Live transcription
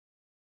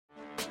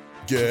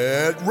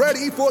Get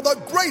ready for the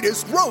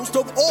greatest roast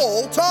of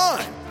all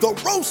time, the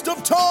Roast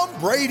of Tom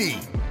Brady,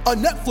 a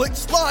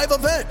Netflix live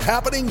event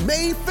happening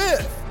May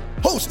 5th.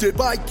 Hosted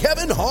by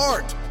Kevin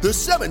Hart, the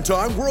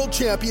 7-time world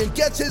champion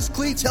gets his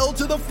cleats held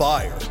to the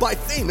fire by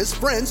famous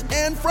friends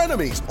and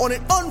frenemies on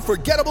an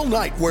unforgettable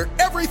night where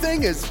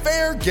everything is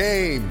fair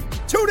game.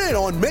 Tune in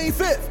on May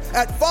 5th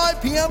at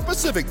 5 p.m.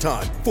 Pacific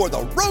time for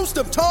the Roast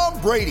of Tom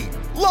Brady,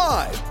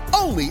 live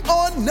only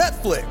on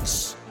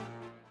Netflix.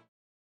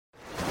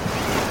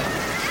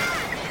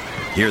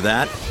 Hear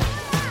that?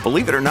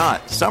 Believe it or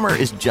not, summer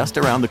is just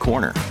around the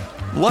corner.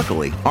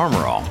 Luckily,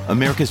 Armor All,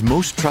 America's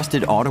most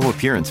trusted auto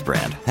appearance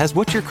brand, has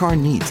what your car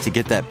needs to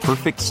get that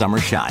perfect summer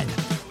shine.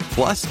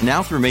 Plus,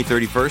 now through May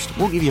 31st,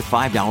 we'll give you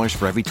 $5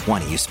 for every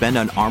 $20 you spend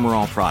on Armor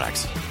All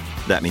products.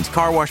 That means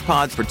car wash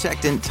pods,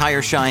 protectant,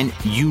 tire shine,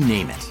 you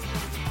name it.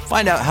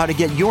 Find out how to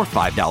get your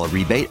 $5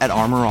 rebate at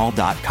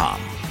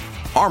armorall.com.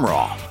 Armor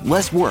All,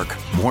 less work,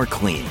 more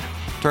clean.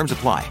 Terms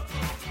apply.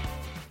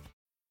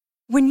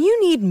 When you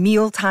need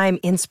mealtime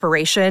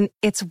inspiration,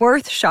 it's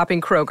worth shopping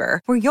Kroger,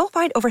 where you'll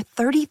find over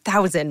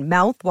 30,000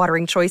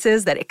 mouth-watering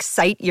choices that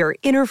excite your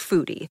inner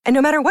foodie. And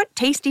no matter what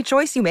tasty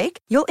choice you make,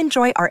 you'll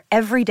enjoy our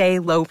everyday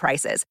low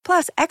prices,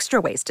 plus extra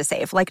ways to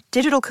save, like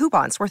digital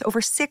coupons worth over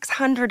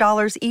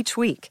 $600 each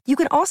week. You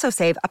can also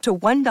save up to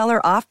 $1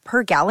 off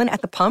per gallon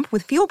at the pump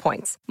with fuel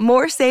points.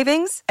 More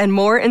savings and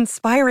more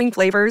inspiring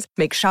flavors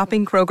make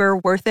shopping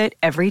Kroger worth it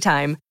every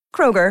time.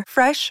 Kroger,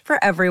 fresh for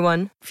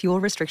everyone.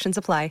 Fuel restrictions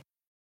apply.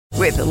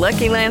 With the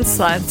Lucky Land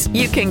Slots,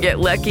 you can get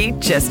lucky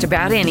just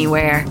about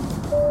anywhere.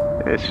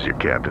 This is your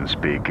captain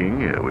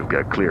speaking. We've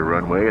got clear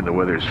runway and the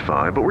weather's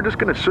fine, but we're just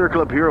going to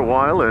circle up here a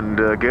while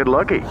and get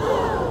lucky.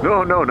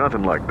 No,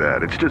 nothing like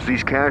that. It's just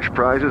these cash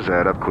prizes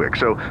add up quick.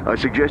 So I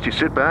suggest you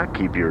sit back,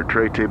 keep your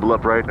tray table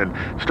upright, and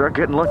start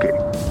getting lucky.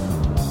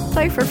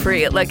 Play for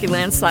free at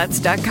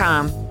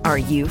LuckyLandSlots.com. Are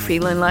you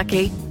feeling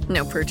lucky?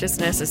 No purchase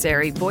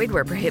necessary. Void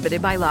where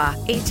prohibited by law.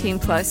 18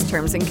 plus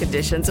terms and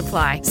conditions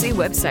apply. See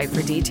website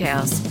for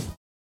details.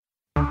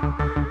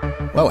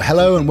 Well,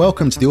 hello and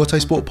welcome to the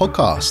Autosport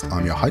Podcast.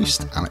 I'm your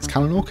host, Alex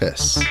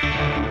Kalinauckas.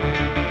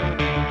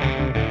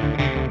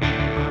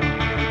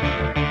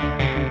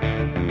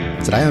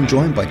 Today I'm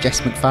joined by Jess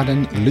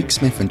McFadden, Luke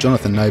Smith and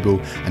Jonathan Noble,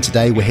 and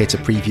today we're here to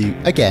preview,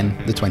 again,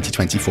 the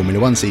 2020 Formula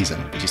One season,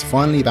 which is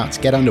finally about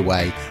to get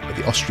underway with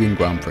the Austrian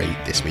Grand Prix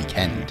this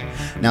weekend.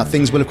 Now,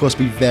 things will of course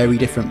be very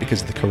different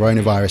because of the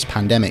coronavirus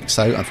pandemic,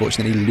 so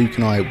unfortunately Luke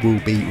and I will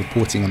be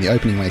reporting on the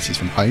opening races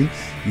from home,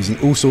 using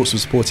all sorts of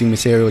supporting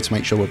material to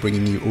make sure we're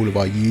bringing you all of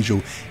our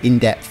usual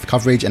in-depth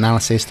coverage,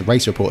 analysis, the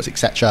race reports,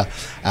 etc.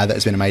 That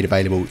has been made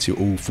available to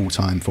all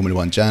full-time Formula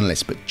One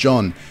journalists. But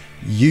John,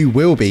 you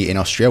will be in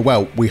Austria,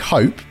 well, we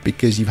hope,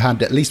 because you've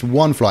had at least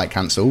one flight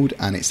cancelled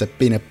and it's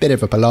been a bit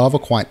of a palaver,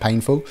 quite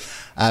painful.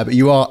 But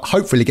you are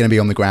hopefully going to be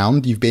on the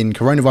ground. You've been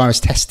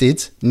coronavirus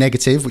tested,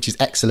 negative, which is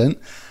excellent.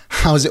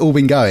 How's it all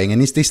been going?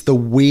 And is this the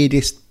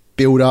weirdest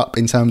build-up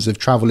in terms of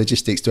travel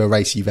logistics to a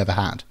race you've ever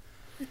had?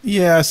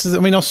 Yes, I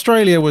mean,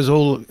 everything was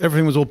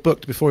all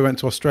booked before we went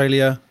to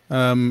Australia.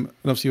 And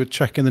obviously you were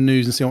checking the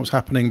news and seeing what was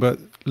happening. But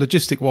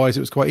logistic-wise, it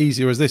was quite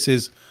easier, as this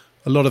is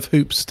a lot of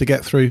hoops to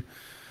get through.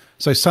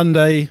 So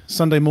Sunday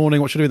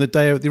morning, what should I do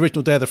the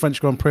original day of the French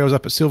Grand Prix, I was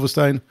up at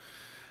Silverstone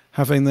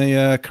having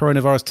the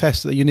coronavirus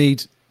test that you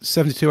need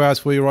 72 hours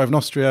before you arrive in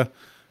Austria,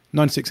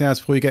 96 hours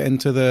before you get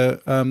into the,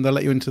 they'll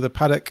let you into the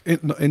paddock,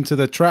 into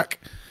the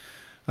track.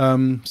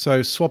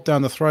 So swab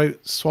down the throat,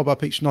 swab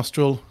up each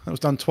nostril. That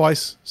was done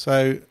twice.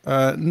 So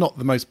not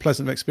the most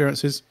pleasant of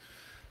experiences.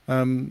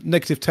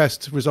 Negative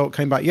test result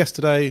came back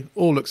yesterday.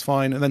 All looks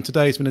fine. And then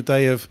today's been a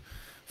day of,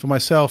 for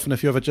myself and a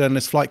few other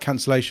journalists, flight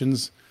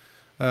cancellations.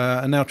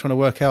 And now trying to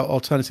work out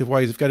alternative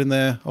ways of getting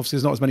there. Obviously,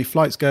 there's not as many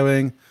flights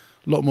going,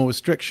 a lot more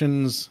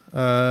restrictions,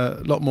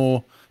 a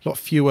lot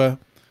fewer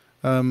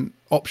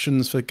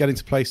options for getting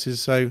to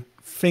places. So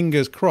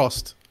fingers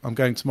crossed I'm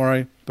going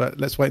tomorrow, but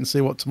let's wait and see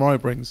what tomorrow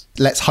brings.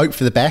 Let's hope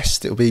for the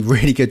best. It'll be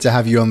really good to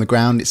have you on the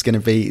ground. It's going to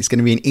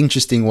be an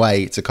interesting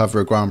way to cover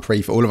a Grand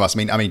Prix for all of us.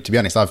 I mean, to be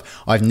honest,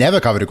 I've never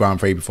covered a Grand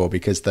Prix before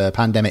because the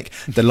pandemic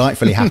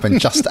delightfully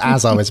happened just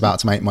as I was about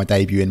to make my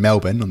debut in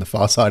Melbourne on the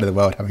far side of the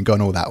world, having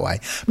gone all that way.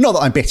 Not that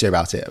I'm bitter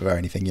about it or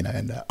anything,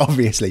 and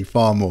obviously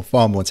far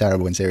more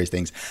terrible and serious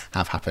things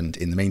have happened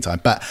in the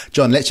meantime. But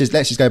John, let's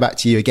just go back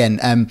to you again.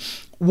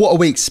 What are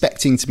we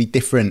expecting to be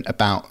different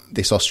about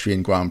this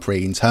Austrian Grand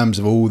Prix in terms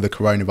of all the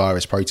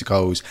coronavirus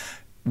protocols?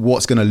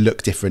 What's going to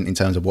look different in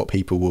terms of what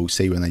people will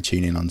see when they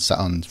tune in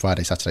on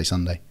Friday, Saturday,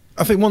 Sunday?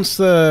 I think once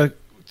the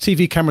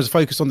TV cameras are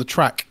focused on the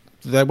track,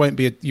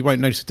 you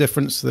won't notice a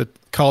difference. The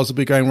cars will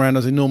be going around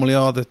as they normally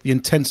are. The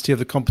intensity of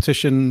the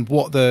competition,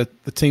 what the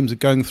teams are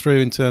going through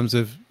in terms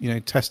of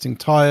testing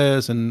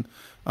tyres and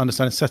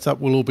understanding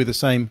setup will all be the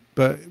same.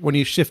 But when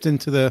you shift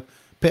into the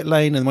pit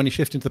lane and when you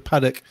shift into the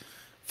paddock,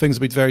 things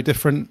will be very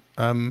different.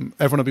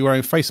 Everyone will be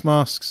wearing face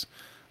masks.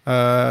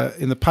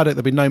 In the paddock,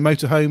 there'll be no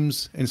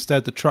motorhomes.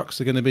 Instead, the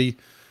trucks are going to be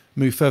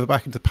moved further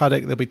back into the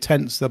paddock. There'll be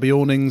tents, there'll be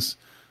awnings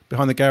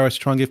behind the garage to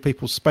try and give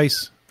people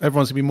space.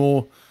 Everyone's going to be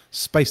more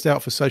spaced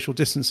out for social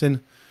distancing.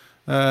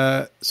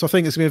 So I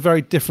think it's going to be a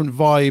very different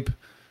vibe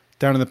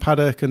down in the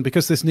paddock, and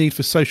because there's need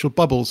for social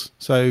bubbles,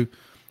 so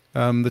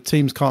the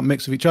teams can't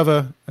mix with each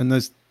other, and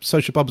there's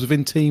social bubbles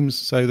within teams,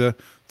 so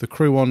the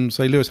crew on,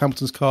 say, Lewis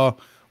Hamilton's car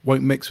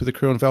won't mix with the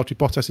crew on Valtteri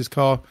Bottas's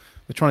car.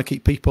 They're trying to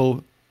keep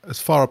people as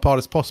far apart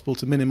as possible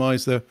to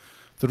minimise the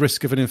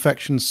risk of an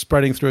infection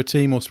spreading through a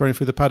team or spreading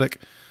through the paddock.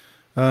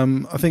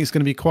 I think it's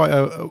going to be quite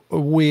a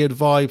weird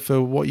vibe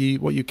for what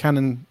you can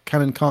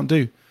and can't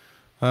do.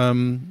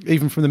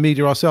 Even from the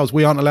media ourselves,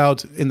 we aren't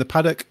allowed in the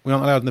paddock, we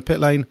aren't allowed in the pit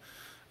lane.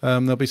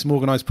 There'll be some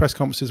organised press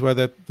conferences where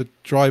the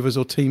drivers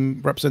or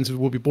team representatives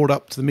will be brought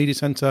up to the media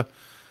centre.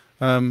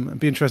 It'd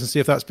be interesting to see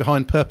if that's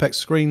behind Perpex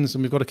screens,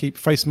 and we've got to keep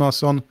face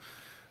masks on.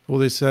 All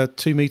this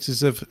 2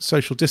 meters of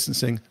social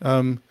distancing.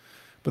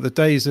 But the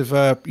days of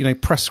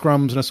press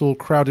scrums and us all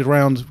crowded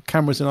around,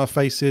 cameras in our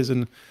faces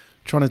and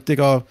trying to dig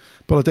our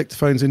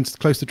dictaphones in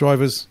close to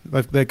drivers,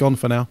 they're gone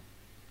for now.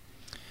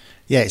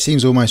 Yeah, it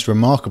seems almost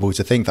remarkable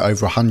to think that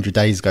over 100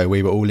 days ago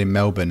we were all in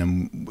Melbourne,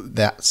 and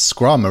that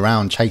scrum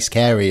around Chase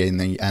Carey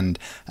and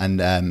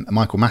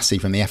Michael Massey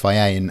from the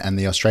FIA and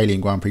the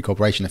Australian Grand Prix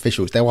Corporation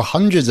officials, there were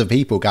hundreds of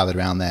people gathered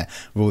around there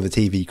with all the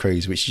TV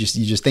crews, which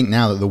you just think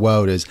now that the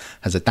world has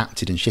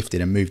adapted and shifted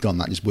and moved on,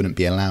 that just wouldn't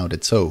be allowed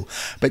at all.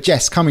 But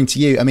Jess, coming to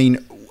you, I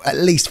mean, at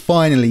least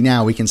finally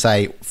now we can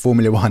say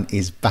Formula One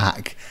is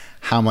back.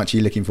 How much are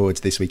you looking forward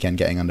to this weekend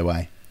getting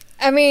underway?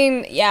 I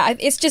mean, yeah,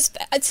 it's just,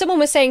 someone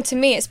was saying to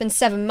me, it's been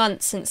 7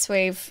 months since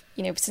we've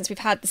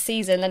had the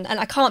season, and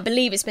I can't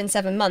believe it's been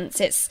 7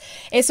 months.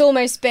 It's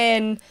almost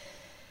been,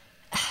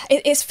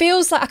 it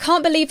feels like I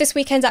can't believe this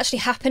weekend's actually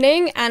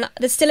happening, and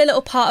there's still a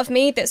little part of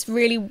me that's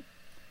really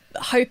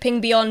hoping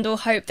beyond all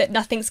hope that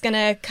nothing's going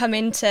to come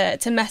in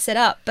to mess it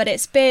up. But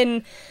it's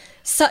been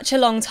such a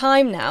long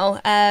time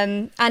now,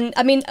 and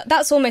I mean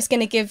that's almost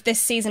going to give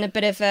this season a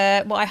bit of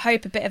I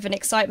hope a bit of an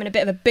excitement, a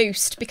bit of a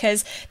boost,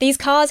 because these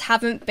cars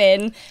haven't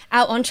been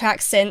out on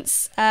track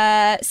since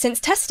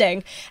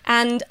testing.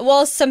 And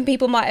whilst some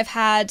people might have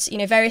had,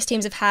 various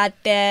teams have had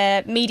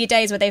their media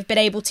days where they've been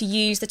able to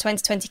use the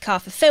 2020 car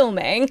for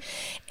filming,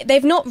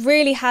 they've not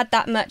really had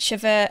that much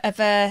of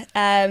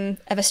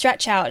a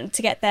stretch out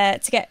to get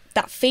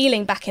that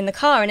feeling back in the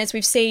car. And as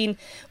we've seen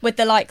with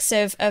the likes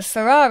of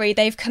Ferrari,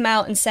 they've come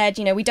out and said,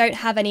 we don't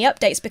have any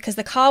updates because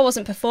the car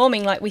wasn't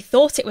performing like we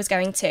thought it was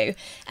going to.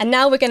 And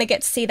now we're going to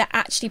get to see that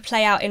actually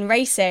play out in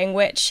racing,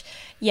 which,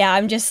 yeah,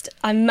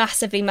 I'm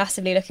massively,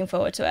 massively looking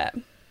forward to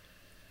it.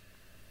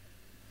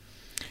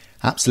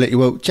 Absolutely.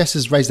 Well, Jess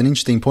has raised an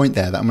interesting point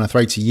there that I'm going to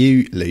throw to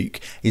you,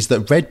 Luke, is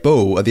that Red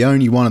Bull are the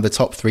only one of the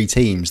top three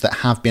teams that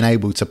have been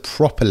able to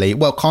properly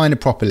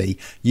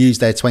use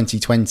their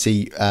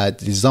 2020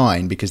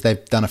 design, because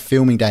they've done a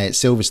filming day at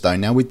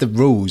Silverstone. Now, with the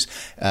rules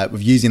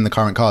of using the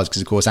current cars,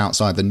 because of course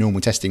outside the normal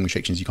testing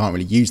restrictions you can't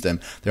really use them,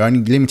 they're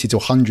only limited to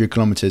 100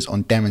 kilometres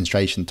on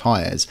demonstration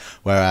tyres,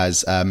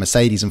 whereas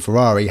Mercedes and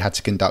Ferrari had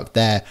to conduct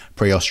their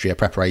pre-Austria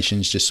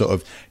preparations, just sort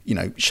of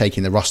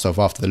shaking the rust off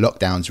after the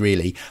lockdowns.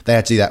 Really, they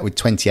had to do that with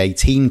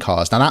 2018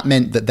 cars. Now that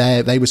meant that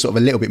they were sort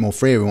of a little bit more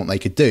freer in what they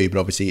could do, but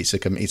obviously it's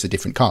a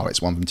different car.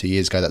 It's one from 2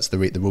 years ago. That's the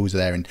rules are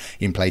there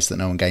in place that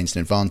no one gains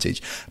an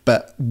advantage.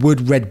 But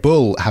would Red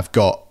Bull have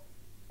got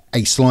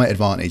a slight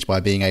advantage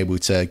by being able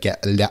to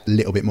get a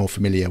little bit more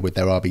familiar with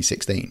their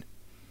RB16?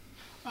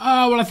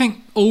 Well, I think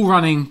all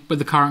running with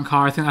the current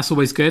car, I think that's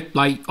always good.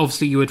 Like,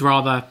 obviously you would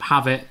rather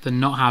have it than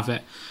not have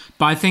it.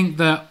 But I think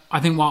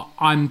what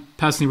I'm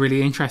personally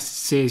really interested to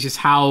see is just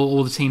how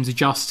all the teams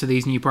adjust to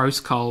these new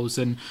protocols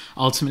and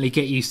ultimately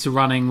get used to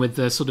running with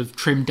the sort of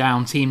trimmed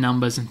down team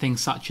numbers and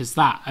things such as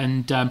that.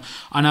 And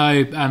I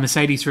know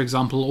Mercedes, for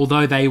example,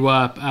 although they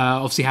were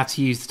obviously had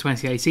to use the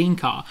 2018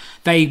 car,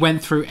 they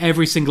went through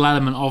every single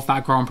element of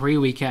that Grand Prix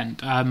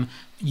weekend,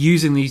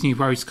 using these new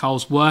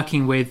protocols,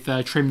 working with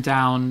trimmed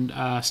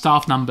down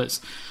staff numbers.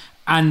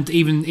 And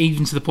even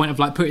to the point of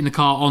like putting the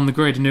car on the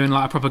grid and doing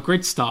like a proper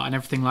grid start and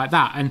everything like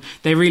that. And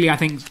they really, I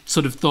think,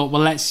 sort of thought,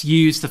 well, let's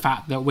use the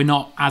fact that we're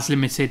not as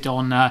limited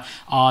on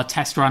our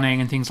test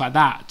running and things like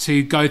that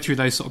to go through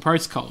those sort of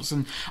protocols.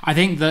 And I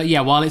think that,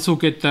 yeah, while it's all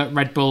good that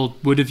Red Bull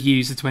would have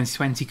used the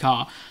 2020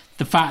 car,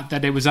 the fact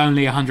that it was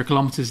only 100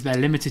 kilometres they're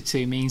limited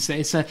to means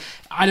that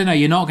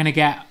you're not going to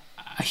get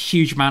a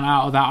huge amount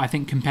out of that, I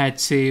think, compared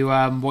to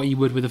what you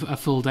would with a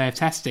full day of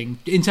testing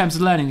in terms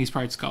of learning these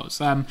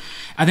protocols. I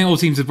think all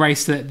teams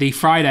embrace that the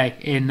Friday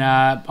in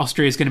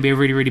Austria is going to be a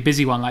really, really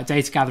busy one. Like,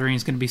 data gathering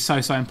is going to be so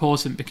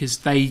important because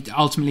they've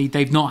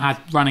not had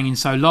running in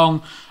so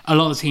long. A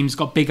lot of the teams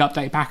got big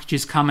update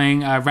packages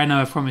coming. Renault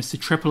have promised a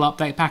triple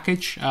update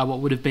package, what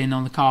would have been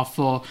on the car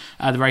for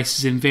the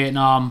races in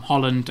Vietnam,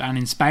 Holland and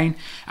in Spain.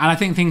 And I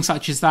think things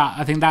such as that,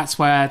 I think that's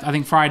where I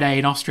think Friday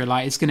in Austria,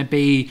 like, it's going to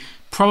be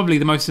probably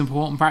the most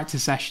important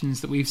practice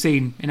sessions that we've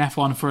seen in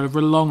F1 for a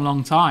long,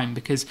 long time,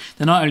 because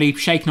they're not only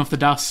shaking off the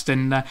dust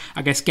and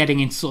I guess getting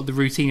into sort of the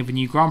routine of a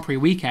new Grand Prix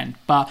weekend,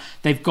 but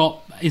they've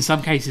got, in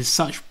some cases,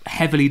 such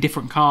heavily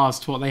different cars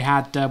to what they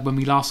had when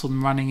we last saw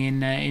them running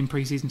in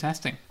pre-season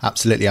testing.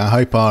 Absolutely. I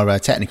hope our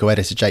technical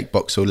editor Jake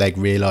Boxall-Legg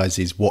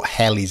realises what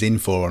hell he's in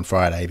for on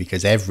Friday,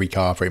 because every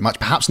car pretty much,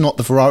 perhaps not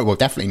the Ferrari, well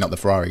definitely not the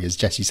Ferrari as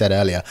Jesse said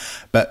earlier,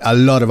 but a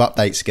lot of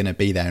updates are going to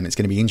be there, and it's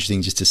going to be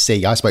interesting just to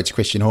see. I spoke to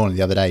Christian Horner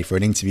the other day for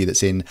an interview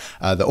that's in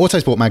the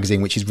Autosport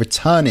magazine, which is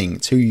returning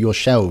to your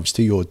shelves,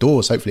 to your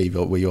doors, hopefully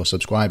with your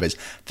subscribers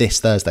this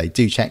Thursday.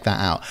 Do check that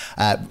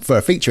out for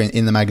a feature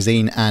in the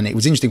magazine. And it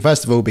was interesting,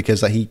 first of all,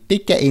 because he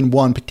did get in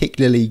one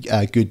particularly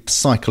good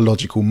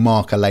psychological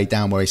marker laid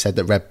down, where he said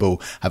that Red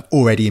Bull have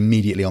already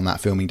immediately on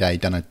that filming day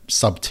done a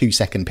sub 2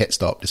 second pit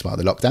stop despite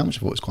the lockdown, which I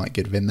thought was quite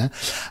good of him there.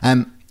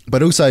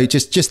 But also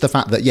just the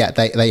fact that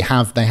they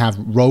have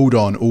rolled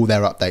on all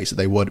their updates that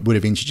they would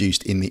have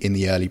introduced in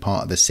the early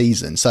part of the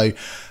season. So,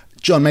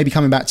 John, maybe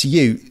coming back to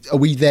you, are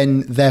we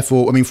then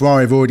therefore? I mean,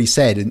 Ferrari have already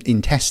said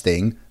in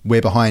testing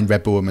we're behind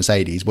Red Bull and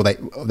Mercedes. Well,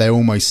 they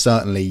almost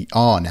certainly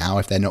are now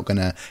if they're not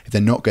gonna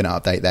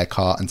update their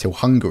car until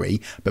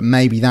Hungary. But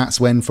maybe that's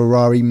when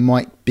Ferrari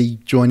might be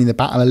joining the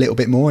battle a little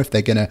bit more, if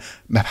they're gonna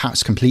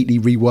perhaps completely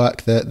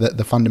rework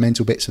the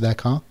fundamental bits of their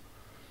car.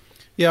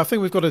 Yeah, I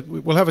think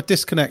we'll have a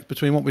disconnect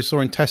between what we saw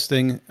in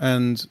testing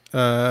and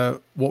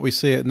what we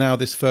see at now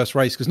this first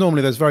race, because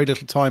normally there's very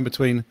little time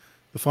between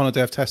the final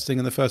day of testing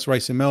and the first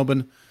race in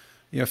Melbourne.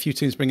 A few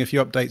teams bring a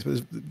few updates,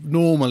 but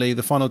normally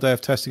the final day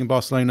of testing in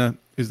Barcelona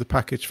is the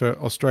package for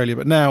Australia.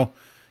 But now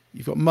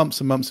you've got months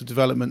and months of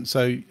development,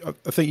 so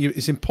I think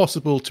it's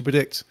impossible to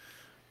predict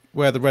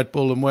where the Red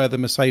Bull and where the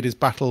Mercedes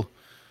battle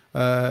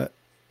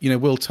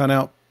will turn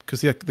out,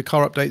 because the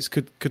car updates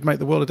could make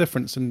the world of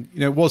difference. And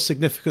it was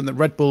significant that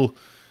Red Bull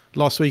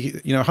last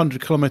week,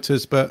 100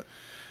 kilometres, but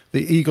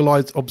the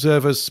eagle-eyed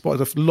observers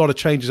spotted a lot of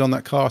changes on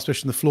that car,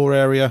 especially in the floor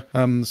area,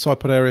 the side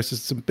pod area. So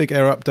some big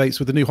air updates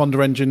with the new Honda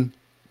engine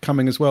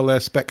coming as well there,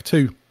 Spec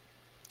 2.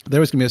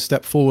 There is going to be a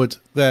step forward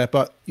there.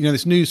 But,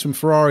 this news from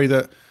Ferrari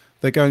that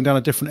they're going down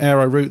a different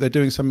aero route, they're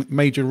doing some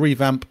major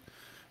revamp,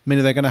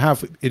 meaning they're going to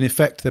have, in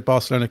effect, their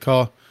Barcelona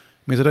car.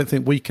 Means I don't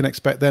think we can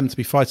expect them to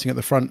be fighting at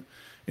the front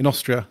in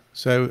Austria.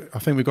 So I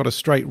think we've got a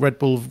straight Red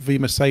Bull v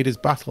Mercedes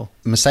battle.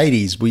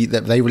 Mercedes,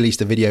 they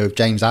released a video of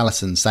James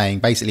Allison saying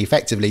basically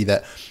effectively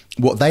that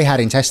what they had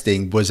in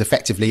testing was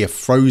effectively a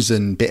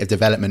frozen bit of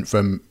development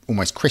from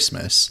almost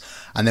Christmas,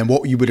 and then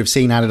what you would have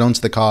seen added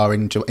onto the car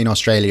in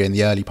Australia in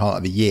the early part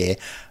of the year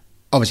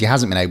obviously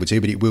hasn't been able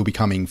to, but it will be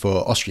coming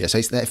for Austria. So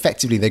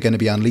effectively they're going to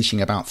be unleashing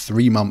about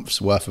 3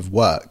 months worth of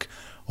work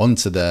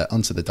onto the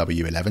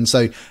W11.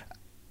 So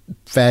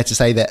fair to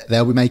say that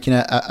they'll be making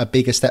a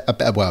bigger step,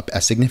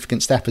 a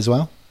significant step as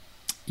well?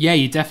 Yeah,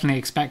 you definitely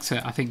expect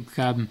it. I think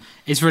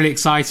it's really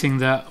exciting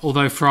that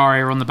although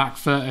Ferrari are on the back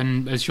foot,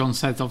 and as John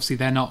said, obviously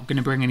they're not going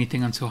to bring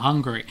anything until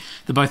Hungary,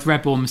 that both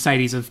Red Bull and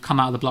Mercedes have come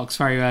out of the blocks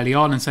very early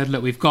on and said,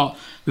 look, we've got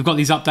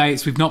these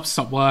updates, we've not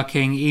stopped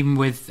working, even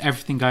with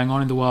everything going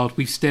on in the world,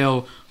 we've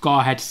still got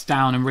our heads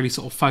down and really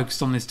sort of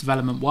focused on this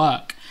development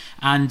work.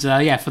 And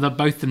for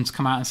both of them to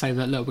come out and say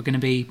that, look, we're going to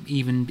be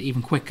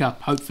even quicker,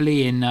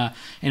 hopefully, in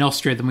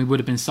Austria than we would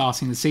have been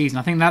starting the season.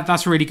 I think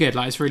that's really good.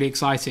 It's really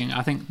exciting.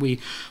 I think we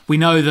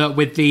know that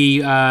with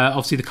the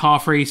obviously the car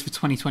freeze for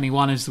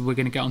 2021, as we're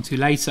going to get onto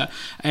later,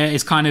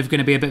 it's kind of going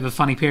to be a bit of a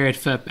funny period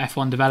for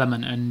F1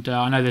 development. And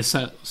I know there's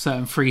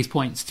certain freeze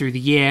points through the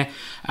year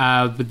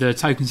with the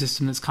token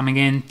system that's coming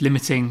in,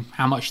 limiting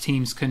how much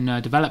teams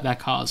can develop their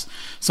cars.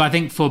 So I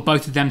think for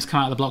both of them to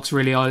come out of the blocks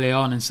really early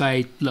on and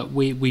say, look,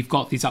 we've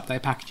got these updates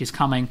packages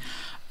coming,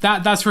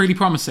 that's really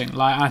promising.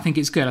 I think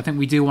it's good. I think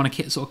we do want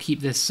to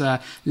keep this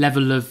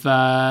level of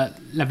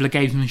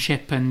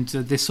gamesmanship and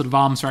this sort of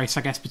arms race,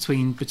 I guess,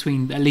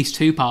 between at least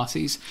two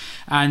parties.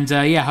 And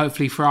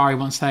hopefully Ferrari,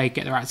 once they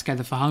get their act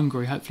together for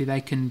Hungary, hopefully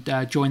they can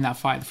join that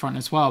fight at the front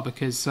as well,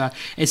 because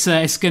it's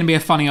going to be a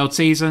funny old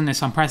season.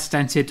 It's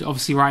unprecedented.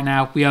 Obviously, right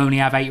now we only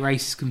have 8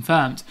 races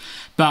confirmed,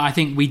 but I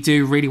think we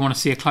do really want to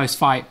see a close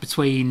fight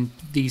between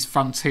these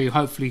front two,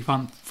 hopefully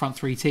front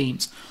 3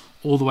 teams,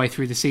 all the way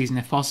through the season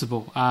if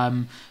possible.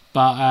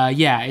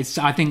 It's,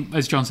 I think,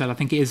 as John said, I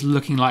think it is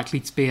looking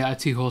likely to be a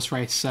 2-horse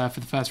race for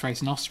the first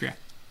race in Austria.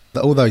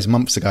 All those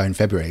months ago in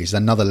February is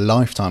another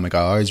lifetime ago.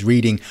 I was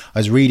reading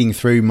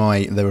through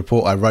the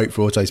report I wrote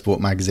for Autosport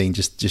magazine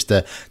just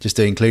to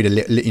include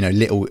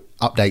little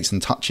updates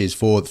and touches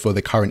for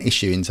the current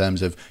issue in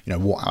terms of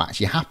what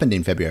actually happened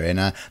in February.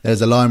 And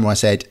there's a line where I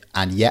said,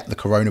 and yet the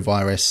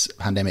coronavirus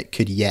pandemic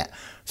could yet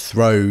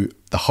throw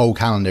the whole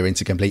calendar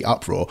into complete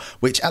uproar,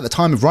 which at the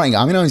time of writing it,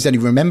 I mean, I only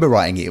remember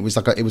writing it. It was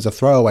it was a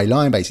throwaway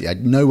line, basically.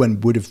 No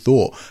one would have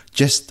thought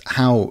just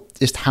how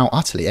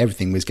utterly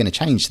everything was going to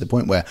change, to the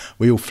point where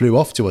we all flew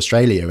off to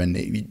Australia, and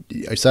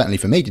it certainly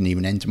for me didn't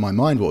even enter my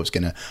mind what was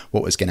going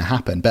to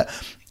happen. But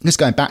just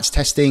going back to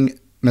testing,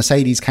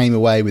 Mercedes came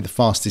away with the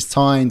fastest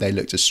time. They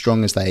looked as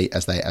strong as they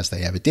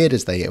ever did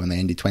when they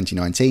ended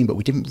 2019. But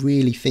we didn't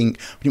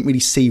really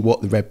see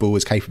what the Red Bull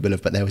was capable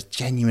of. But there was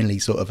genuinely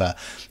sort of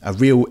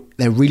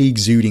they're really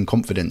exuding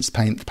confidence,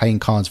 playing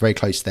cards very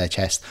close to their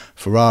chest.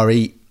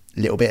 Ferrari, a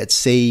little bit at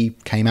sea,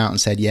 came out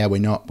and said, yeah, we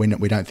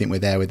don't think we're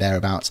there, we're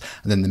thereabouts.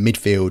 And then the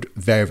midfield,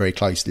 very, very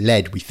close,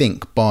 led, we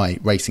think, by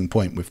Racing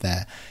Point with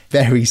their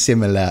very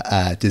similar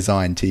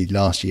design to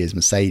last year's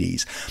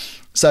Mercedes.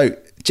 So,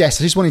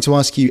 Jess, I just wanted to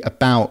ask you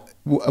about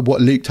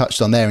what Luke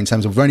touched on there in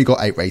terms of we've only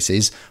got 8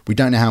 races. We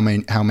don't know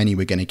how many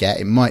we're going to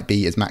get. It might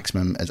be as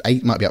maximum as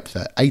 8, might be up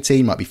to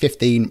 18, might be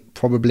 15,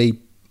 probably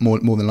more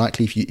than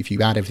likely. If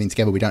you add everything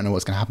together, we don't know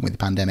what's going to happen with the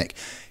pandemic.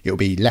 It'll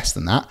be less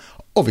than that.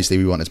 Obviously,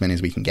 we want as many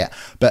as we can get.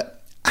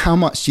 But how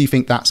much do you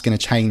think that's going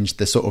to change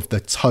the sort of the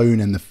tone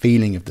and the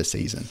feeling of the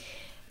season?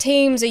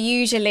 Teams are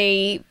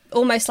usually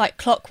almost like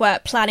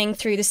clockwork, planning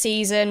through the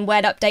season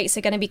when updates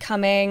are going to be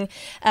coming,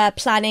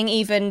 planning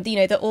even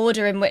the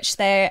order in which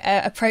they're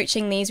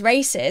approaching these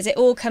races. It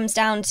all comes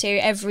down to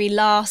every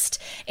last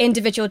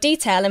individual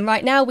detail, and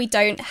right now we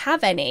don't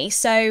have any.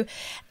 So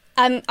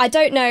I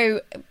don't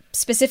know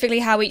specifically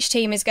how each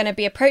team is going to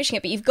be approaching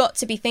it, but you've got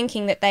to be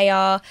thinking that they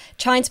are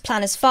trying to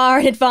plan as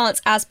far in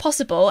advance as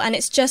possible, and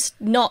it's just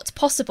not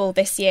possible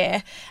this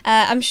year.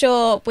 I'm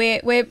sure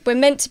we're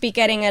meant to be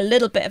getting a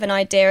little bit of an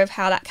idea of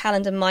how that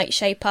calendar might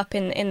shape up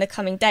in the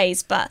coming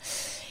days, but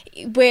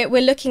we're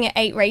looking at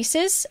 8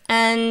 races,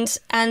 and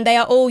they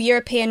are all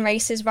European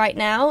races right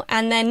now,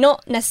 and they're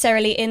not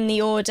necessarily in the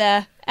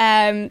order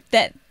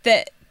that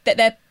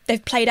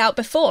they've played out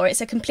before.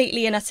 It's a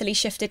completely and utterly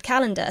shifted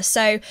calendar.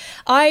 So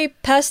I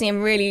personally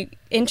am really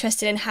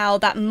interested in how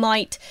that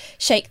might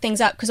shake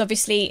things up, because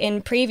obviously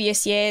in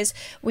previous years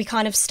we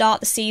kind of start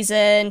the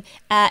season,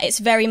 it's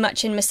very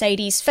much in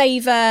Mercedes'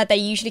 favour. They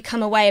usually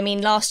come away, I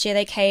mean last year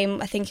they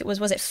came, I think it was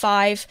it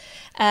 5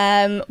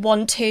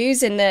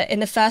 1-2s in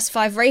the first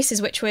 5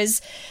 races, which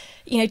was,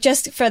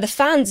 just for the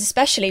fans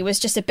especially, was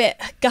just a bit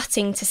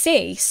gutting to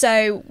see.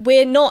 So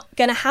we're not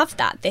going to have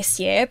that this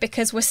year,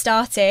 because we're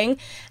starting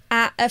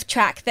at a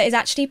track that is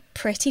actually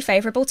pretty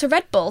favourable to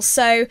Red Bull.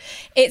 So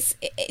it's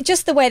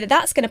just the way that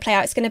that's going to play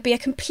out. It's going to be a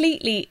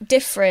completely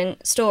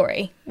different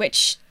story,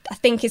 which I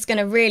think is going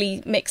to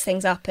really mix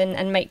things up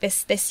and make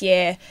this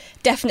year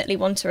definitely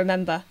one to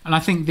remember. And I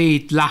think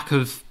the lack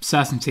of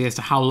certainty as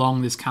to how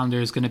long this calendar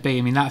is going to be,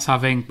 I mean, that's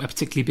having a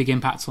particularly big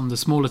impact on the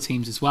smaller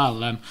teams as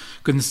well.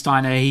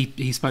 Gunther,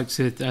 he spoke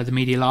to the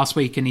media last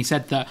week, and he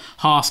said that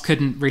Haas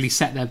couldn't really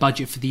set their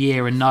budget for the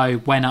year and know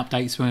when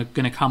updates were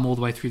going to come all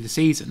the way through the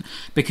season,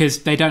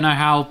 because they don't know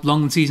how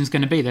long the season's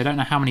going to be. They don't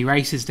know how many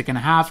races they're going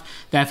to have.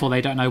 Therefore,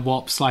 they don't know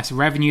what slice of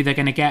revenue they're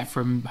going to get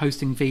from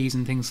hosting fees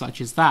and things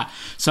such as that.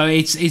 So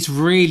it's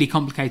really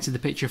complicated the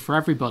picture for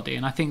everybody,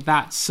 and I think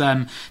that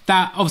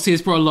obviously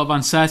has brought a lot of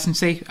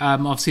uncertainty.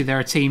 Obviously, there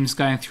are teams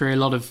going through a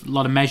lot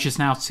of measures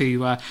now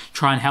to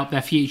try and help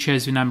their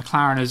futures. We know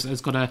McLaren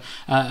has got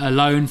a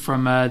loan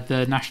from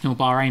the National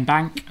Bahrain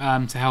Bank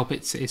to help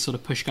its sort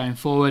of push going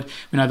forward.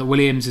 We know that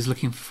Williams is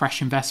looking for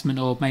fresh investment,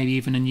 or maybe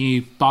even a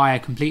new buyer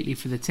completely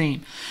for the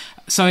team.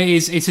 So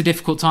it's a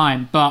difficult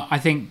time, but I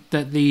think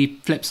that the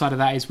flip side of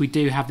that is we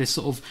do have this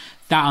sort of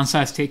that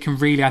uncertainty. It can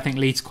really, I think,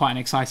 lead to quite an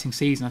exciting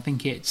season. I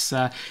think it's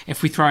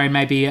if we throw in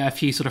maybe a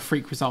few sort of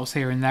freak results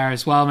here and there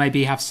as well,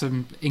 maybe have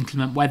some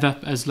inclement weather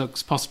as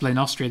looks possible in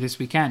Austria this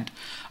weekend,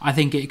 I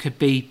think it could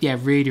be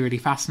really, really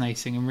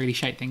fascinating and really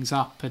shake things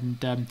up.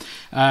 And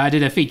I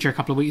did a feature a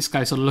couple of weeks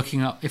ago sort of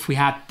looking at if we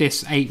had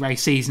this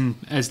 8-race season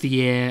as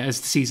the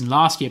season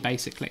last year,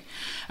 basically,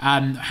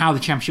 how the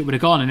championship would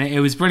have gone. And it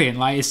was brilliant.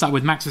 Like, it started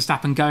with Max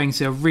Verstappen going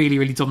to a really,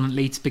 really dominant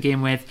lead to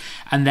begin with,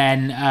 and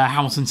then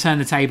Hamilton turned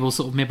the table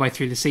sort of midway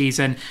through the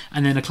season,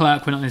 and then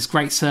Leclerc went on this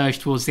great surge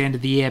towards the end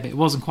of the year, but it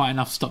wasn't quite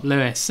enough to stop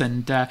Lewis.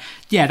 And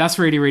that's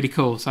really, really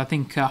cool. So I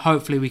think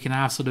hopefully we can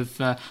have sort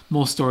of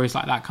more stories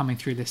like that coming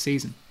through this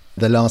season.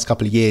 The last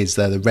couple of years,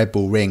 the Red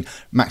Bull Ring,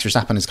 Max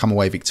Verstappen has come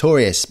away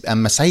victorious,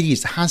 and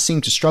Mercedes has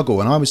seemed to struggle.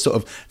 And I was sort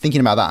of thinking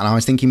about that, and I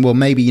was thinking, well,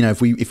 maybe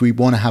if we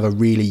want to have a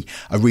really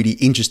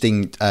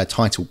interesting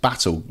title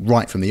battle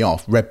right from the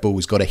off, Red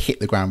Bull's got to hit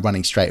the ground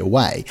running straight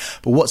away.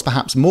 But what's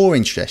perhaps more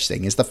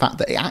interesting is the fact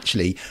that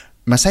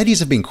Mercedes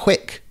have been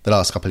quick the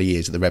last couple of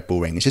years at the Red Bull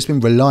Ring. It's just been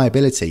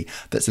reliability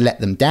that's let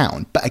them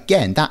down. But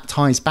again, that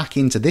ties back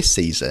into this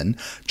season.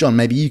 John,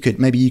 maybe you could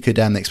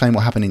explain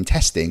what happened in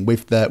testing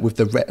with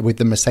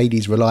the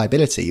Mercedes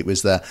reliability. It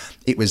was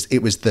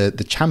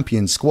the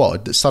champion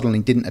squad that suddenly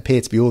didn't appear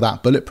to be all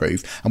that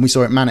bulletproof, and we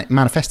saw it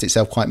manifest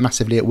itself quite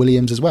massively at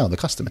Williams as well, the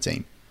customer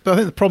team. But I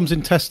think the problems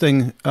in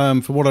testing,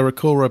 for what I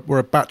recall, were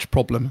a batch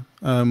problem,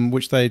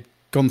 which they'd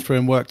gone through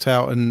and worked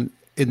out, and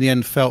in the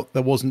end felt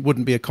there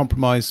wouldn't be a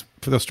compromise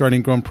for the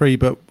Australian Grand Prix.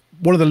 But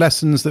one of the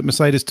lessons that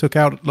Mercedes took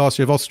out last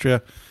year of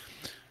Austria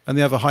and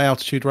the other high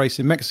altitude race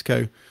in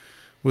Mexico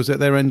was that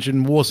their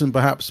engine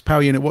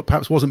power unit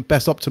wasn't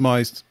best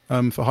optimized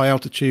for high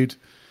altitude.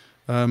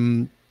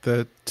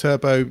 The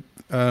turbo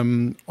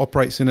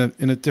operates in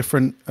a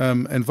different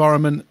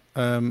environment,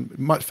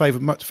 much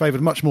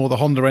favoured much more the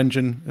Honda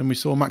engine, and we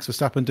saw Max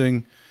Verstappen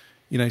doing,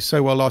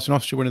 so well last in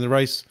Austria, winning the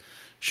race.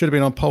 Should have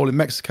been on pole in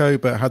Mexico,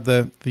 but had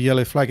the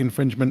yellow flag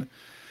infringement.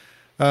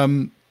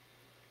 And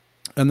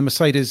the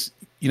Mercedes,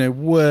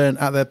 weren't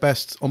at their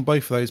best on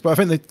both of those. But I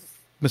think the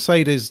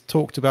Mercedes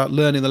talked about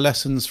learning the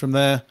lessons from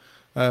there,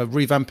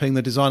 revamping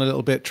the design a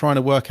little bit, trying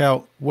to work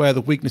out where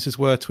the weaknesses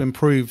were to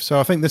improve. So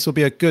I think this will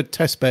be a good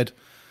test bed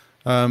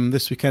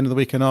this weekend and the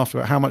weekend after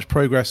about how much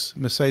progress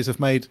Mercedes have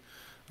made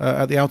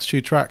at the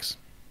altitude tracks.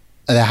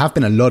 There have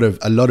been a lot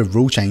of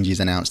rule changes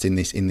announced in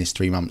this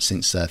 3 months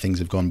since things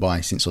have gone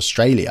by since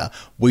Australia.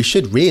 We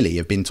should really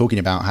have been talking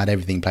about had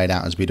everything played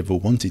out as we'd have all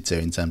wanted to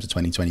in terms of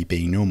 2020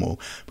 being normal.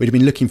 We'd have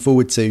been looking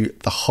forward to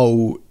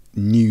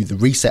the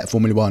reset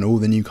Formula One, all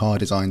the new car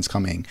designs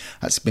coming.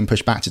 That's been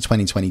pushed back to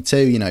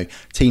 2022.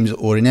 Teams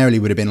ordinarily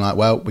would have been like,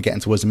 well, we're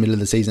getting towards the middle of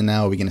the season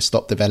now. Are we going to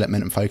stop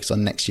development and focus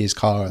on next year's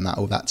car and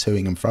all that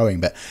toing and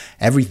froing? But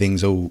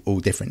everything's all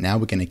different now.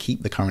 We're going to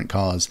keep the current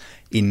cars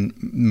in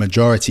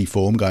majority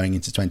form going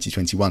into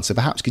 2021. So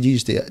perhaps could you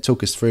just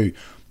talk us through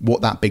what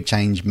that big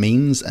change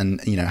means,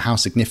 and how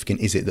significant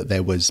is it that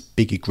there was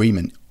big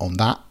agreement on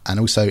that,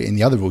 and also in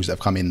the other rules that have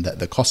come in,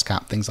 the cost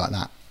cap, things like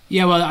that?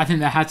 Yeah, well, I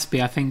think there had to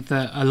be. I think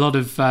that a lot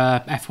of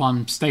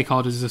F1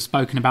 stakeholders have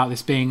spoken about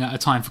this being a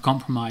time for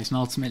compromise, and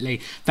ultimately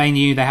they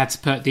knew they had to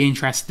put the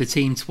interest of the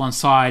team to one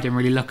side and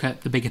really look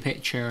at the bigger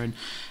picture. And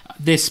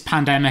this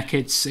pandemic,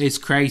 it's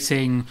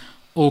creating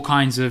all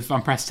kinds of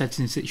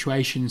unprecedented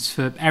situations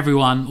for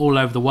everyone all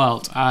over the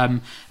world.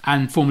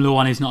 And Formula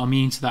One is not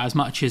immune to that. As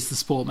much as the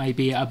sport may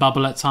be a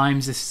bubble at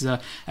times, this is a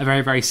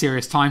very, very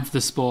serious time for the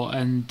sport.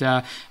 And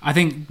I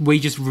think we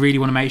just really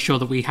want to make sure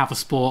that we have a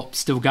sport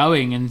still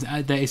going and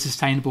that is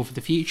sustainable for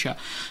the future.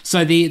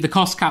 So the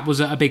cost cap was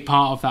a big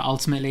part of that.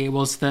 Ultimately, it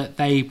was that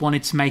they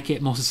wanted to make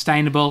it more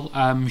sustainable.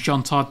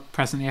 Jean Todt,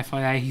 president of the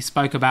FIA, he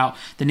spoke about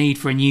the need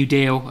for a new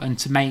deal and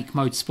to make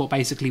motorsport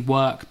basically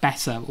work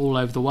better all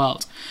over the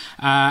world.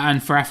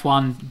 And for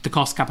F1, the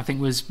cost cap, I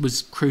think,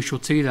 was crucial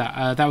to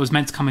that. That was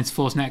meant to come into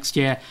force next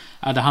year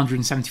at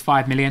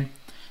 175 million.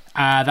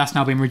 That's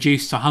now been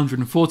reduced to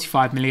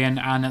 145 million,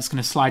 and that's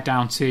going to slide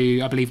down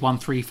to, I believe,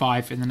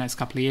 135 in the next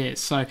couple of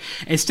years. So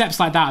it's steps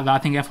like that I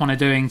think F1 are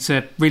doing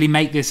to really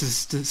make this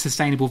a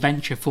sustainable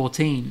venture for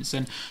teams.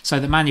 And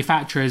so that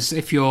manufacturers,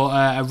 if you're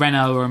a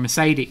Renault or a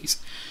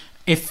Mercedes,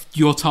 if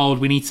you're told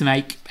we need to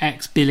make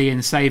X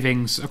billion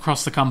savings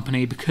across the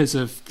company because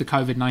of the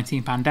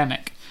COVID-19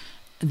 pandemic,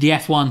 the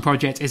F1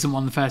 project isn't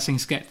one of the first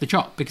things to get the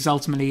chop, because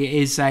ultimately it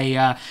is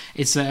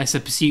it's a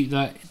pursuit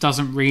that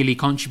doesn't really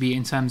contribute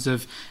in terms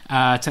of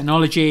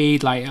technology.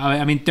 Like,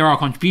 I mean, there are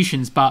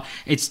contributions, but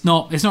it's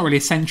not really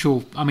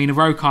essential. I mean, a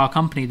road car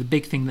company, the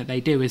big thing that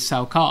they do is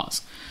sell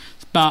cars.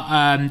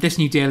 But this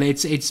new deal,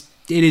 it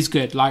is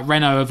good. Like,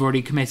 Renault have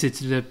already committed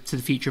to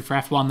the future for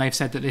F1. They've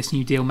said that this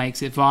new deal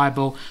makes it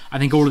viable. I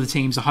think all of the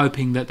teams are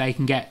hoping that they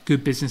can get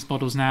good business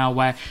models now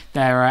where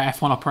their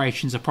F1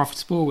 operations are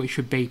profitable, which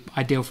would be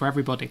ideal for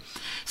everybody.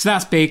 So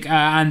that's big.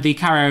 And the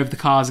carryover of the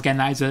cars, again,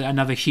 that is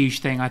another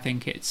huge thing. I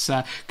think it's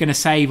going to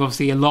save,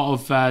 obviously, a lot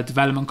of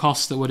development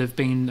costs that would have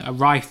been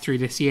rife through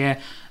this year.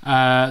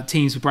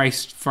 Teams were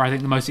braced for, I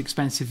think, the most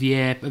expensive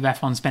year of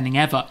F1 spending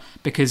ever,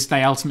 because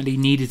they ultimately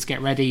needed to get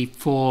ready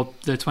for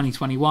the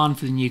 2021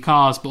 for the new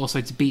cars, but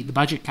also to beat the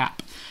budget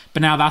cap.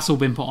 But now that's all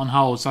been put on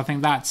hold, so I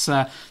think that's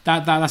a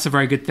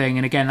very good thing.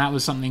 And again, that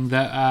was something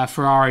that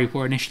Ferrari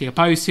were initially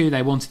opposed to.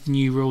 They wanted the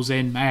new rules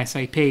in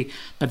ASAP,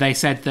 but they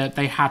said that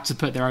they had to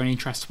put their own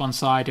interests to one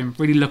side and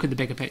really look at the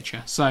bigger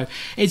picture. So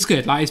it's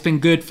good. Like, it's been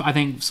good, I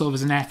think, sort of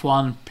as an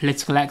F1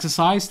 political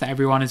exercise, that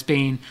everyone has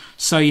been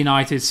so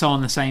united, so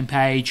on the same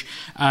page.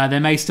 There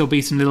may still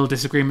be some little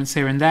disagreements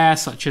here and there,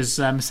 such as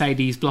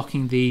Mercedes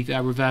blocking the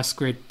reverse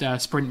grid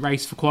sprint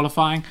race for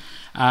qualifying.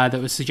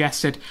 That was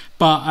suggested,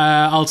 but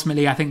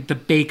ultimately I think the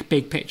big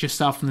picture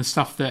stuff and the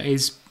stuff that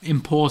is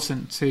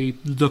important to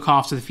look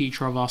after the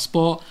future of our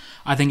sport,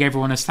 I think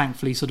everyone has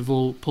thankfully sort of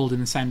all pulled in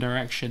the same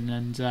direction.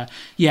 And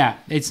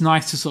it's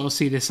nice to sort of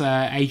see this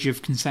age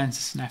of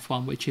consensus in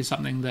F1, which is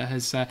something that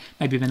has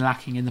maybe been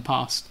lacking in the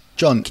past.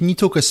 John, can you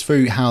talk us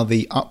through how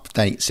the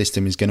update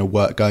system is going to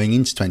work going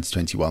into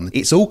 2021?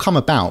 It's all come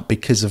about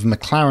because of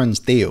McLaren's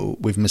deal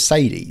with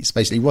Mercedes.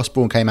 Basically, Ross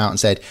Brawn came out and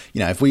said,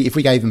 if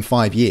we gave them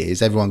 5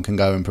 years, everyone can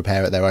go and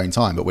prepare at their own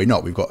time. But we're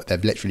not.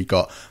 They've literally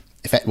got,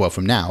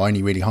 from now,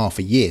 only really half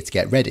a year to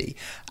get ready.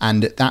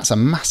 And that's a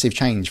massive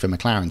change for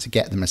McLaren to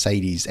get the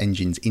Mercedes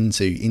engines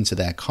into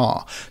their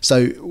car.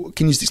 So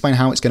can you just explain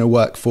how it's going to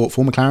work for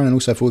McLaren and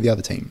also for all the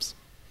other teams?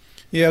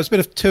 Yeah, it was a bit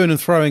of toing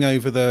and throwing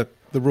over the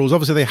rules.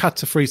 Obviously, they had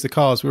to freeze the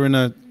cars. We were in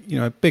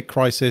a big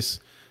crisis.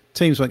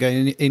 Teams weren't getting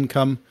any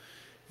income.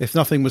 If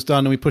nothing was done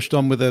and we pushed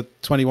on with the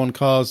 21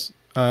 cars,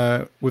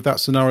 with that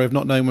scenario of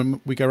not knowing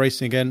when we go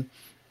racing again,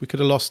 we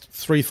could have lost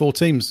 3-4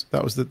 teams.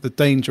 That was the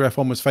danger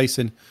F1 was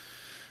facing.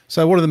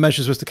 So one of the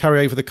measures was to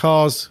carry over the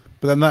cars,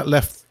 but then that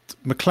left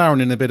McLaren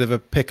in a bit of a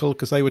pickle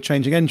because they were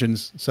changing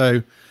engines.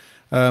 So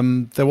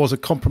there was a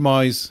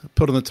compromise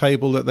put on the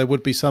table that there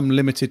would be some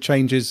limited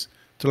changes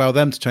to allow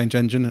them to change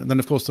engine. And then,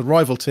 of course, the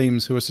rival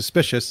teams who are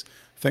suspicious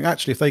think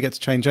actually if they get to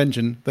change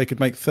engine, they could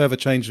make further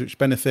changes which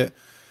benefit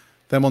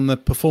them on the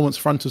performance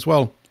front as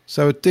well.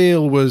 So a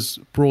deal was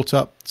brought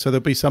up. So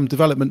there'll be some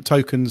development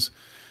tokens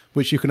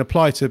which you can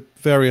apply to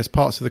various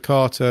parts of the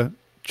car to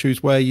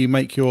choose where you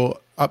make your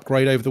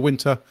upgrade over the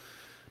winter.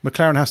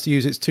 McLaren has to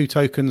use its 2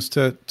 tokens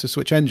to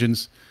switch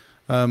engines.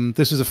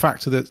 This is a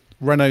factor that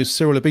Renault's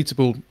Cyril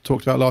Abiteboul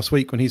talked about last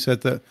week when he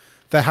said that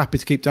they're happy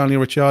to keep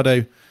Daniel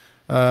Ricciardo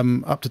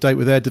up to date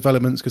with their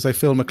developments because they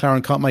feel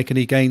McLaren can't make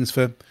any gains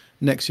for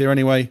next year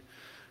anyway.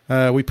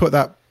 We put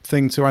that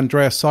thing to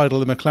Andreas Seidel,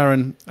 the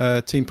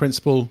McLaren team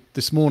principal,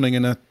 this morning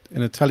in a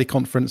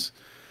teleconference.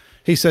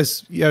 He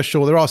says, yeah,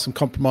 sure, there are some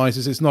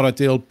compromises. It's not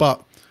ideal,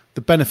 but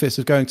the benefits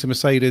of going to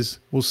Mercedes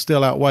will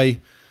still outweigh,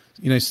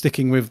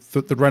 sticking with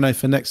the Renault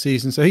for next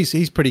season. So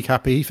he's pretty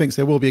happy. He thinks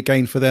there will be a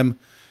gain for them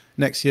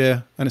next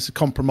year, and it's a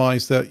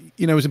compromise that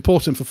was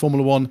important for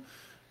Formula One,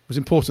 was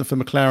important for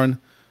McLaren,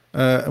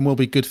 and will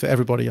be good for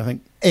everybody, I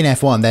think. In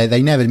F1,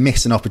 they never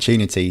miss an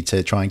opportunity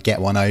to try and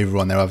get one over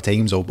on their other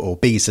teams or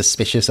be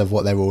suspicious of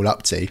what they're all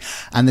up to.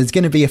 And there's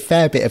going to be a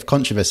fair bit of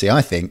controversy,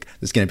 I think,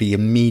 that's going to be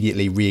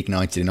immediately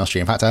reignited in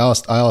Austria. In fact, I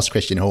asked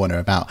Christian Horner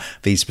about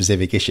these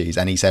specific issues,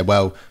 and he said,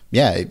 well,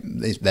 yeah,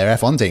 they're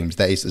F1 teams.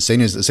 As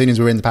soon as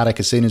we're in the paddock,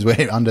 as soon as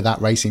we're under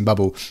that racing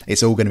bubble,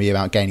 it's all going to be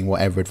about gaining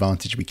whatever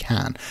advantage we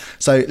can.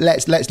 So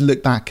let's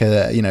look back,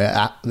 at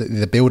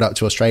the build up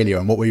to Australia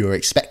and what we were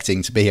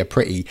expecting to be a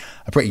pretty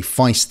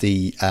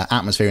feisty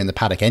atmosphere in the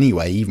paddock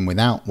anyway, even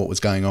without what was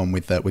going on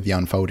with the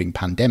unfolding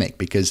pandemic,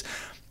 because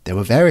there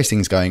were various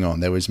things going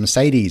on. There was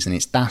Mercedes and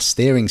its DAS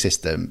steering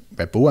system.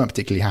 Red Bull weren't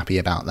particularly happy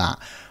about that.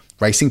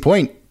 Racing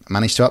Point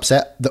managed to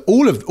upset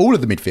all of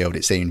the midfield,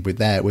 it seemed, with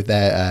their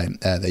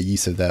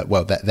use of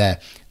their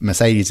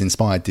Mercedes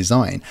inspired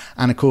design.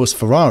 And of course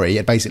Ferrari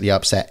had basically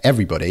upset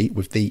everybody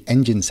with the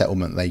engine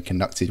settlement they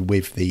conducted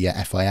with the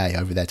FIA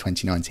over their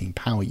 2019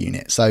 power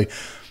unit. So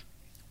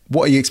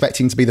what are you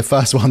expecting to be the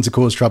first one to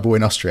cause trouble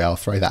in Austria? I'll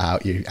throw that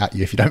at you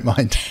if you don't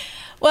mind.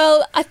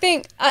 Well, I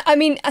think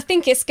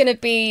it's going to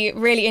be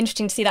really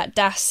interesting to see that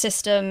DAS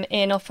system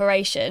in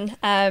operation,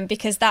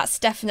 because that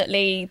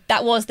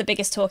was the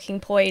biggest talking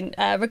point,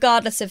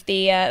 regardless of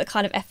the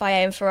kind of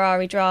FIA and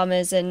Ferrari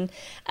dramas and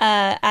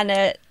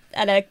a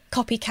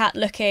copycat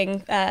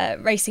looking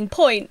Racing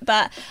Point.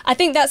 But I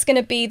think that's going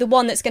to be the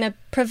one that's going to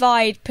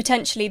provide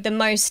potentially the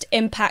most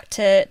impact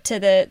to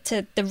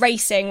the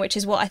racing, which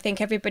is what I think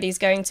everybody's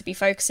going to be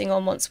focusing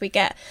on once we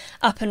get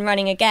up and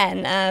running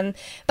again.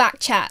 Back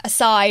chat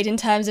aside, in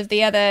terms of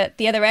the other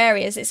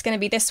areas, it's going to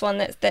be this one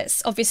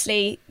that's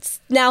obviously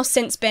now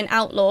since been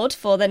outlawed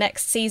for the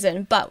next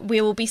season, but we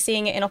will be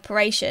seeing it in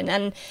operation,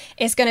 and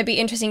it's going to be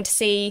interesting to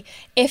see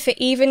if it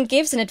even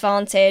gives an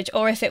advantage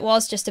or if it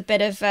was just a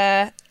bit of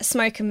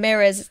smoke and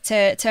mirrors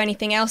to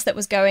anything else that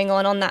was going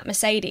on that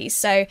Mercedes.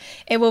 So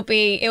it will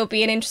be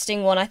an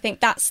interesting one. I think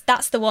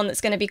that's the one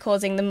that's going to be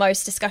causing the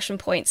most discussion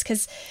points,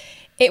 because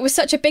it was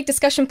such a big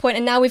discussion point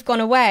and now we've gone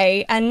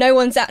away and no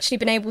one's actually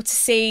been able to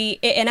see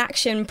it in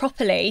action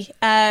properly.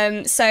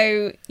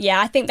 So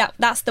yeah, I think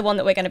that's the one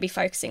that we're going to be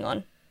focusing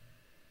on.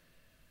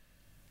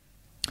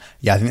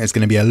 Yeah, I think there's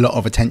going to be a lot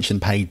of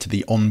attention paid to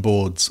the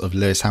onboards of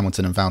Lewis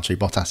Hamilton and Valtteri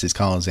Bottas's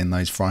cars in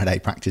those Friday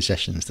practice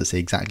sessions to see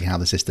exactly how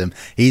the system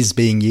is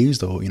being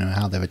used, or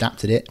how they've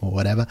adapted it or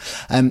whatever.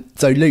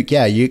 So Luke,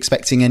 yeah, are you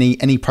expecting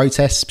any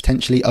protests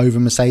potentially over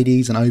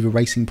Mercedes and over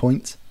Racing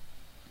Point?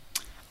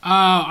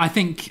 I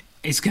think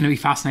it's going to be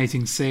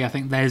fascinating to see. I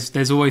think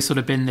there's always sort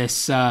of been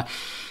this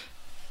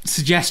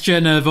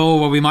suggestion of,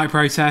 we might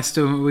protest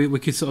or we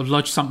could sort of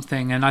lodge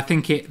something, and I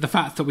think the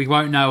fact that we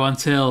won't know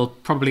until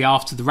probably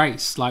after the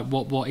race, like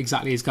what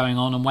exactly is going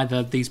on and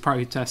whether these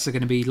protests are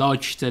going to be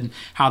lodged and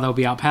how they'll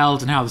be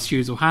upheld and how the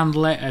stewards will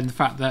handle it, and the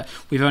fact that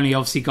we've only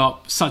obviously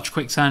got such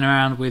quick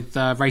turnaround with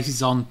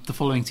races on the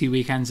following 2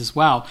 weekends as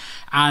well.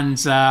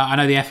 And I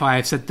know the FIA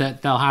have said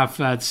that they'll have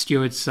the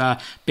stewards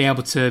be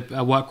able to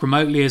work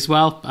remotely as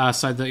well,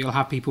 so that you'll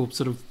have people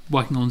sort of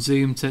working on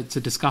Zoom to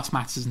discuss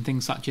matters and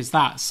things such as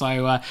that.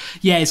 So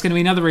yeah, it's going to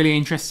be another really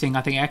interesting,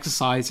 I think,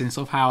 exercise in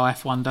sort of how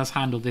F1 does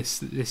handle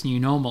this new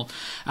normal.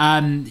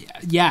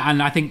 Yeah,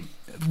 and I think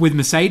with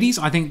Mercedes,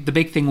 I think the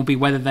big thing will be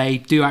whether they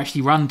do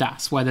actually run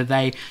DAS, whether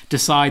they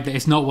decide that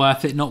it's not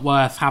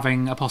worth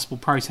having a possible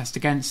protest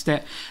against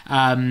it.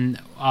 Under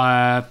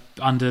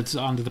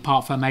the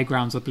Parc Fermé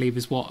grounds, I believe,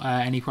 is what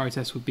any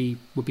protest would be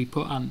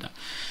put under.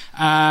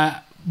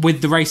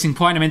 With the Racing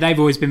Point, I mean, they've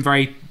always been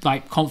very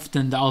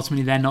confident that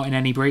ultimately they're not in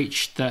any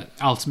breach, that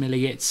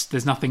ultimately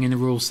there's nothing in the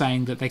rules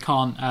saying that they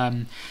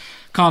can't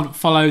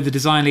follow the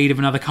design lead of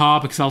another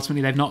car, because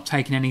ultimately they've not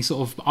taken any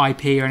sort of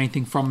IP or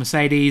anything from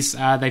Mercedes.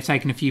 They've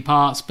taken a few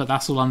parts, but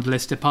that's all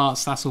unlisted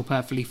parts. That's all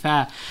perfectly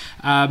fair.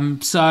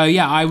 So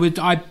yeah,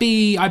 I'd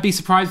be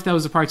surprised if there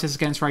was a protest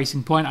against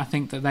Racing Point. I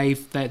think that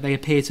they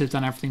appear to have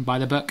done everything by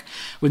the book.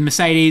 With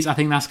Mercedes, I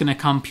think that's going to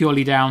come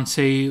purely down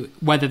to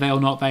whether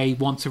or not they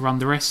want to run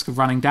the risk of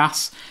running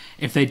DAS.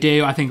 if they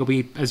do, I think it'll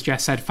be, as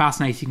Jess said,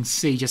 fascinating to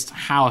see just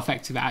how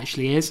effective it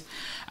actually is.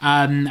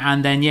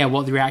 And then,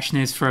 what the reaction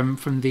is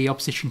from the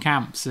opposition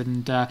camps.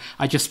 And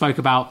I just spoke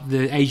about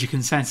the age of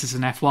consensus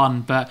in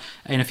F1, but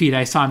in a few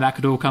days' time, that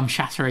could all come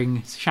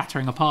shattering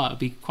apart. It'd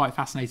be quite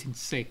fascinating to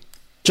see.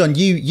 John,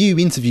 you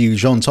interviewed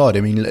Jean Todt. I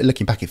mean,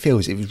 looking back, it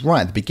was right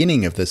at the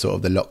beginning of the sort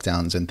of the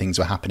lockdowns and things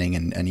were happening,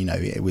 and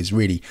it was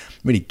really,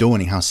 really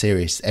dawning how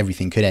serious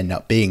everything could end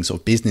up being,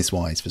 sort of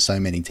business-wise, for so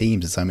many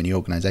teams and so many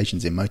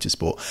organisations in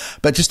motorsport.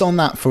 But just on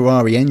that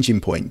Ferrari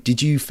engine point,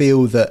 did you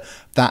feel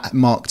that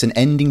marked an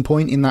ending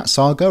point in that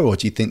saga, or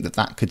do you think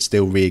that could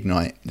still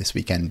reignite this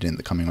weekend in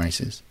the coming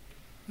races?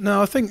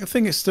 No, I think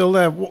it's still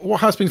there.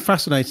 What has been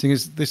fascinating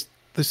is this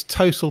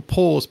total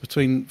pause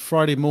between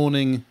Friday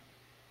morning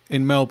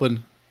in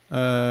Melbourne.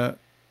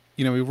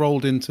 We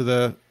rolled into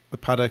the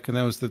paddock, and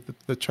there was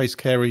the Chase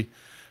Carey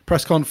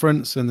press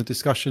conference and the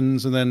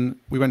discussions, and then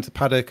we went to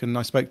paddock and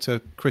I spoke to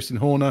Christian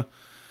Horner.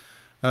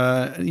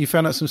 And you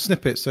found out some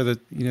snippets, so that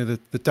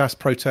the DAS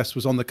protest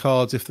was on the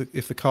cards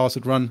if the cars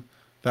had run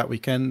that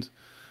weekend.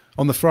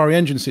 On the Ferrari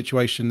engine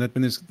situation, there'd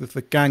been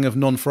the gang of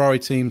non-Ferrari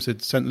teams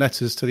had sent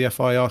letters to the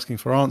FIA asking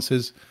for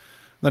answers.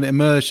 Then it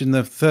emerged in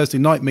the Thursday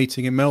night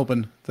meeting in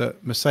Melbourne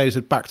that Mercedes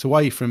had backed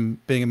away from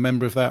being a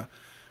member of that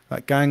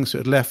gang, so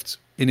it had left,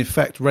 in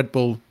effect, Red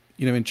Bull,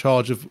 in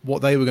charge of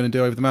what they were going to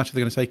do over the match, if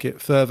they're going to take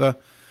it further.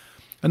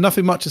 And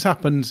nothing much has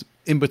happened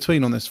in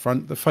between on this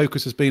front. The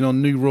focus has been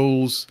on new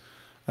rules,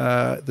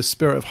 the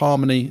spirit of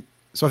harmony.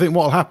 So I think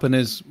what will happen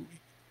is,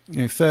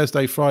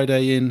 Thursday,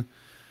 Friday in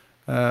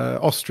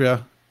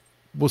Austria,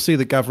 we'll see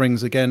the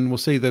gatherings again. We'll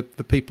see the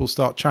people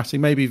start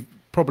chatting,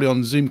 probably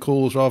on Zoom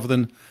calls rather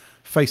than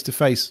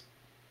face-to-face.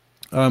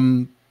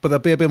 But there'll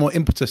be a bit more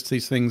impetus to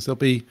these things. There'll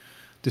be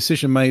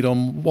decision made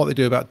on what they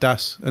do about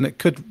DAS, and it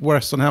could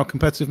rest on how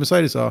competitive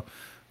Mercedes are.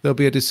 There'll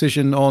be a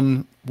decision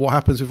on what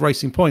happens with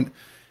Racing Point.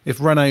 If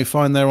Renault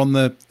find they're on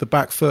the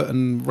back foot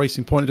and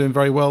Racing Point are doing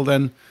very well,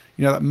 then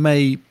that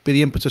may be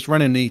the impetus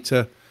Renault need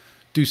to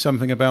do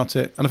something about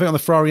it. And I think on the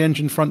Ferrari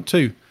engine front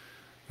too,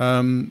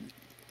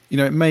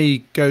 it may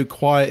go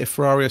quiet if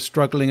Ferrari are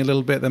struggling a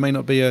little bit. There may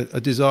not be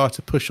a desire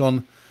to push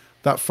on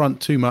that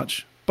front too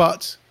much,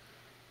 but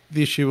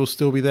the issue will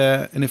still be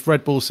there. And if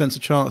Red Bull sense a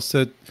chance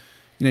to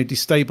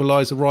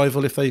destabilise a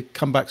rival if they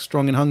come back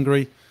strong in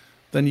Hungary,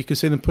 then you can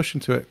see them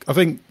pushing to it. I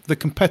think the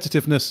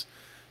competitiveness,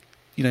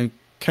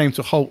 came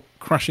to a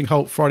crashing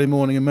halt Friday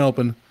morning in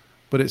Melbourne,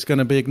 but it's going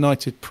to be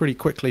ignited pretty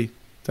quickly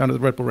down at the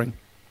Red Bull Ring.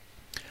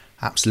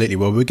 Absolutely.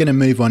 Well, we're going to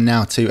move on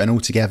now to an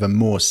altogether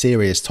more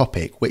serious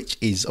topic, which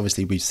is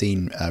obviously we've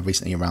seen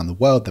recently around the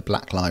world, the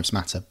Black Lives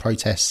Matter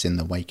protests in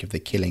the wake of the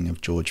killing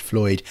of George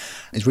Floyd.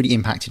 It's really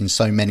impacted in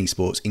so many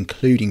sports,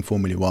 including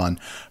Formula One,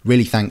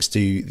 really thanks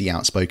to the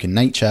outspoken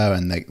nature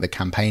and the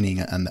campaigning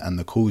and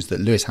the calls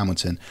that Lewis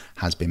Hamilton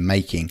has been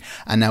making.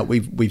 And now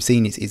we've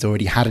seen it's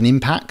already had an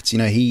impact.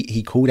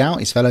 He called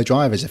out his fellow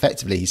drivers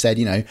effectively. He said,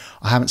 I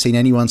haven't seen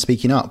anyone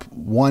speaking up.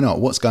 Why not?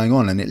 What's going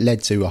on? And it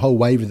led to a whole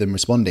wave of them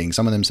responding.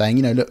 Some of them saying,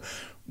 look,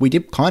 we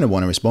did kind of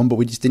want to respond, but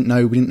we didn't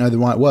know the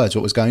right words,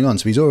 what was going on.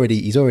 So he's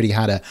already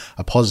had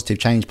a positive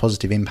change,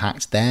 positive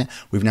impact there.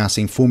 We've now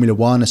seen Formula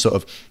One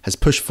has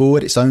pushed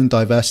forward its own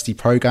diversity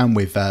program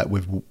with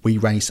We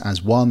Race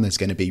as One. There's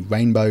going to be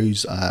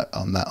rainbows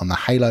on the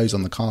halos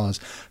on the cars,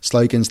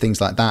 slogans,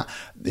 things like that.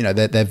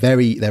 They're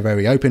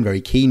very open,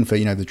 very keen for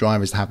the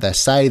drivers to have their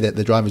say. That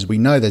the drivers, we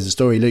know there's a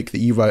story, Luke, that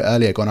you wrote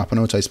earlier, gone up on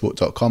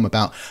autosport.com,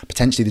 about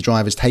potentially the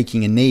drivers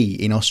taking a knee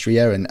in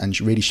Austria and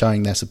really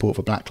showing their support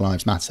for Black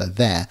Lives Matter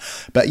there.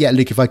 But yeah,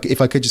 Luke, if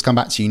I could just come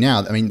back to you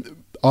now, I mean,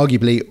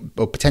 arguably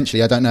or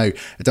potentially, I don't know,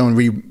 I don't want to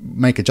really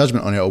make a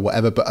judgment on it or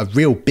whatever, but a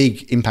real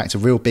big impact, a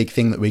real big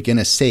thing that we're going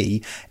to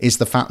see is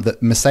the fact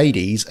that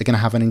Mercedes are going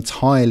to have an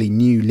entirely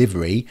new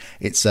livery.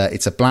 It's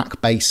a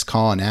black base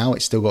car now.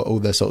 It's still got all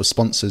the sort of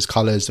sponsors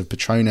colours of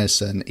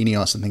Petronas and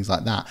Ineos and things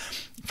like that.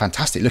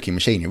 Fantastic looking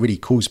machine. It really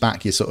calls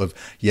back your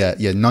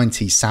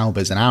 90s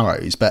Saubers and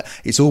Arrows, but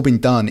it's all been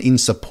done in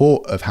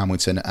support of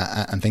Hamilton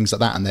and things like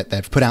that. And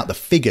they've put out the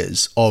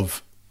figures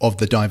of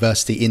the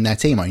diversity in their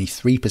team. Only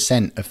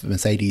 3% of the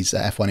Mercedes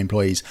F1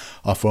 employees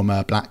are from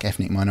a black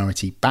ethnic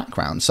minority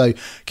background. So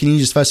can you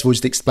just first of all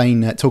just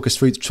explain, talk us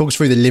through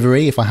the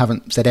livery, if I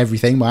haven't said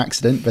everything by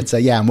accident, but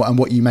and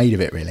what you made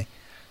of it really?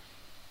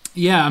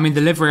 Yeah, I mean,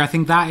 the livery, I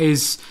think that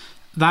is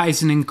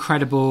an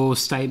incredible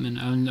statement.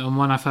 And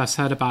when I first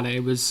heard about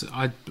it,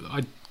 I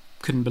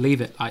couldn't believe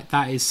it. Like,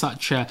 that is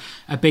such a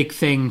big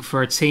thing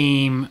for a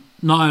team,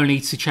 not only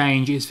to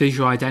change its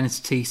visual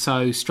identity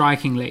so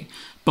strikingly,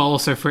 but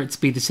also for it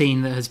to be the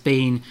team that has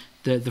been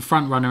the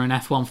front runner in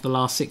F1 for the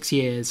last 6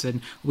 years.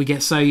 And we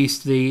get so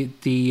used to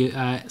the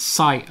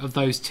sight of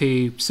those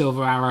two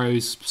silver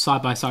arrows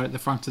side by side at the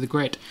front of the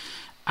grid.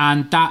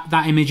 And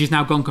that image is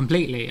now gone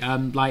completely.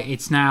 Like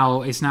it's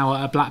now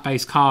a black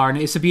base car, and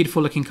it's a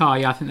beautiful looking car.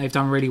 Yeah, I think they've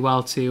done really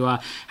well to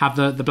have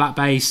the black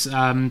base,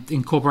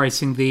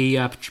 incorporating the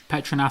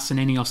Petronas and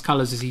Ineos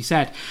colours, as you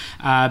said.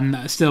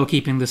 Still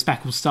keeping the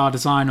speckled star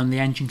design on the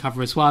engine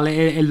cover as well.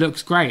 It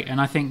looks great,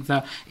 and I think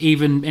that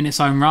even in its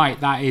own right,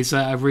 that is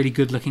a really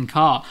good looking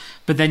car.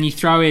 But then you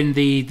throw in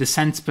the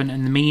sentiment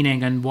and the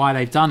meaning and why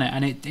they've done it,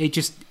 and it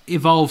just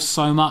evolves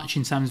so much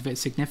in terms of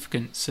its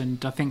significance.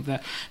 And I think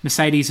that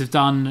Mercedes have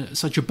done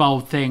such a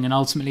bold thing, and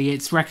ultimately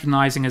it's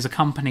recognising as a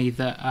company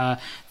that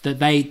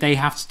they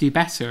have to do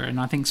better. And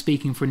I think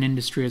speaking for an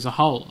industry as a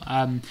whole,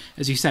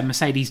 as you said,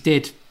 Mercedes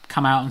did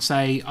come out and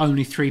say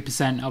only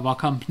 3% of our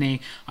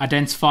company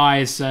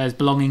identifies as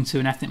belonging to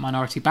an ethnic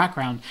minority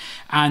background,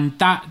 and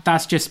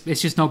it's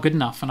just not good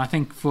enough. And I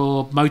think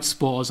for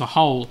motorsport as a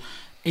whole,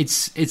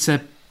 it's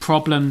a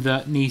problem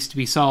that needs to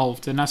be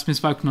solved, and that's been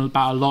spoken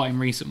about a lot in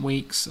recent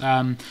weeks.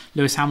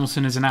 Lewis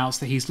Hamilton has announced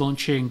that he's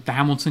launching the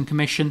Hamilton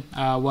Commission,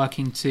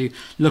 working to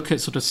look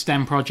at sort of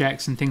STEM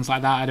projects and things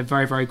like that at a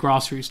very, very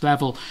grassroots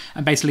level,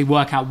 and basically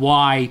work out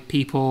why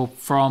people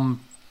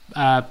from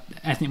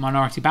ethnic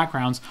minority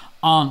backgrounds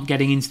aren't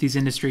getting into these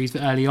industries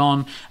early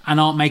on and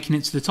aren't making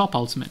it to the top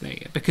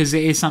ultimately, because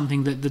it is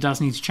something that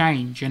does need to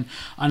change. And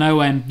I know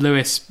when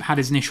Lewis had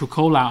his initial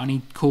call out and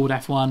he called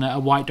F1 a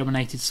white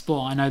dominated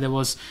sport, I know there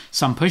was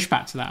some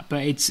pushback to that,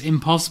 but it's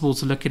impossible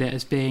to look at it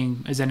as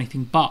being as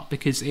anything but,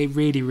 because it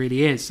really,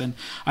 really is. And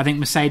I think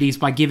Mercedes,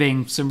 by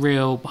giving some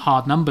real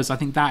hard numbers, I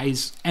think that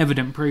is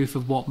evident proof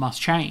of what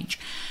must change.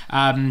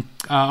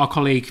 Our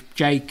colleague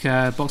Jake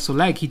Boxall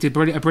Legg, he did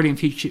a brilliant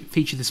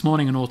feature this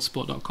morning on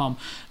autosport.com,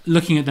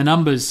 looking at the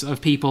numbers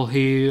of people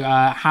who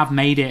have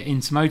made it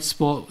into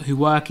motorsport, who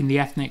work in the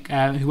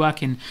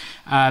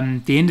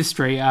the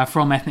industry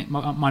from ethnic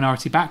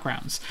minority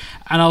backgrounds,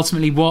 and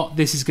ultimately what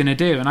this is going to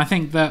do. And I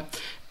think that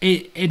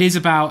it is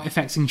about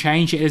effecting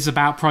change. It is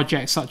about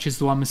projects such as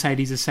the one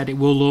Mercedes has said it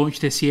will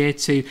launch this year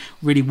to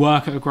really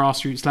work at a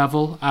grassroots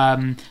level.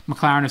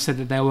 McLaren have said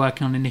that they're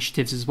working on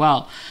initiatives as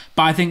well.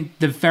 But I think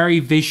the very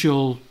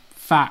visual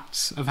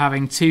fact of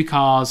having two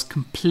cars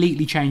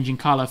completely changing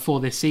colour for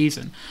this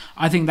season,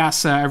 I think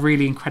that's a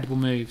really incredible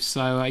move.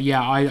 So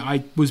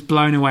I was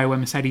blown away when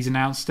Mercedes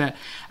announced it,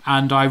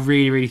 and I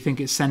really, really think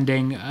it's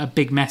sending a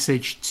big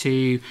message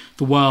to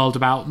the world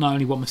about not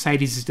only what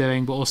Mercedes is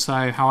doing, but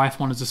also how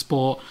F1 as a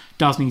sport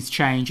does need to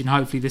change, and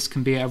hopefully this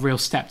can be a real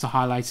step to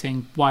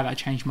highlighting why that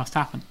change must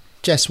happen.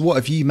 Jess, what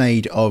have you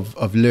made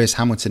of Lewis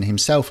Hamilton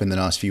himself in the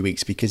last few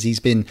weeks? Because he's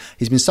been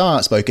so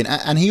outspoken,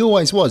 and he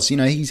always was. You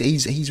know, he's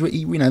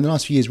in the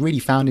last few years really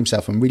found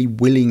himself and really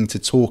willing to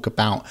talk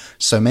about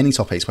so many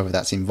topics, whether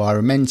that's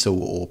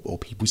environmental or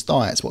people's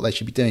diets, what they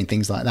should be doing,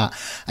 things like that.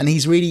 And he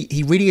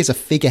really is a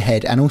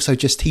figurehead, and also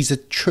just he's a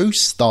true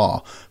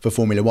star for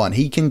Formula One.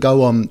 He can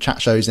go on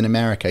chat shows in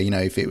America, you know,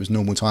 if it was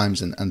normal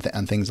times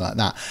and things like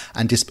that,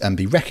 and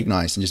be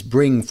recognised and just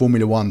bring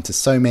Formula One to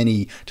so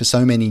many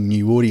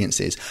new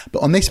audiences.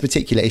 But on this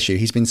particular issue,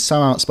 he's been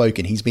so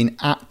outspoken. He's been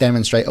at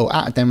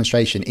a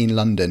demonstration in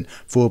London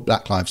for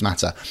Black Lives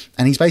Matter,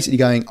 and he's basically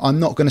going, "I'm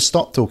not going to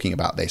stop talking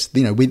about this.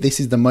 You know, this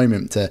is the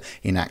moment to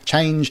enact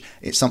change.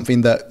 It's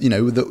something that, you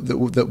know,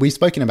 that we've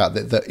spoken about,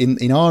 that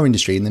in our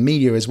industry, in the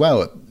media as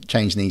well,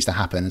 change needs to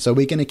happen. And so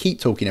we're going to keep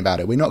talking about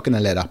it. We're not going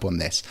to let up on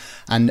this."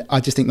 And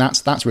I just think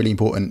that's really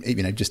important.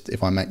 You know, just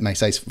if I may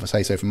say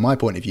so from my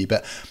point of view,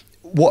 but.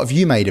 What have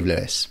you made of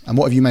Lewis, and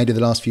what have you made of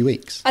the last few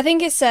weeks? I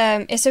think it's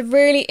a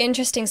really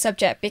interesting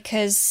subject,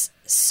 because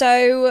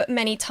so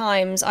many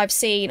times I've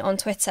seen on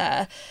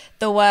Twitter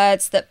the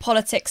words that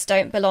politics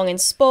don't belong in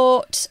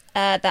sport,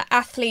 that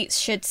athletes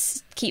should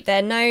keep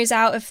their nose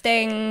out of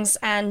things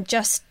and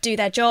just do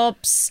their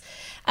jobs.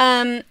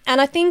 And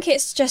I think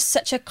it's just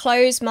such a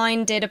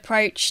closed-minded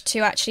approach to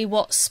actually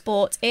what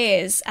sport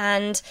is.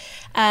 And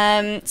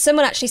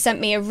someone actually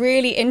sent me a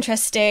really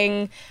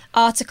interesting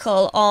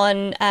article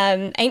on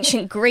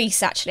ancient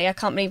Greece, actually. I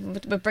can't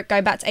believe we're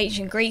going back to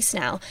ancient Greece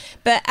now.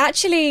 But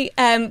actually,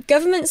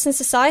 governments and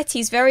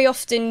societies very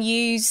often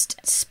used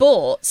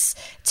sports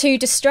to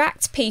distract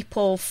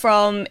people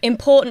from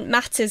important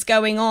matters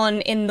going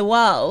on in the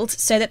world,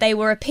 so that they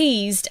were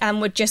appeased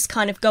and would just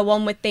kind of go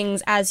on with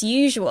things as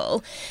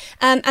usual.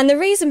 And the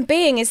reason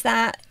being is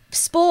that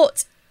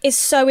sport is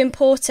so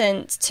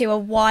important to a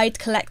wide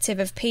collective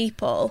of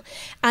people,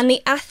 and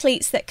the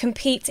athletes that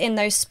compete in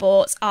those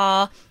sports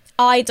are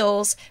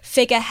idols,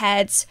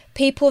 figureheads,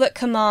 people that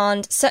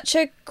command such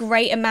a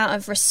great amount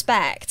of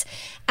respect.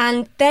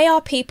 And they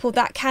are people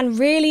that can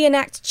really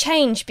enact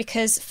change,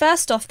 because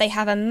first off, they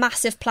have a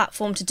massive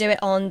platform to do it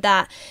on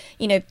that,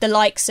 you know, the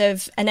likes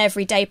of an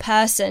everyday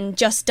person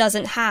just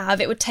doesn't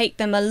have. It would take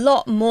them a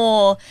lot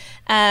more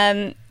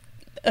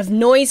of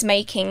noise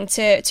making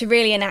to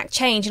really enact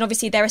change. And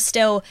obviously there are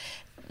still,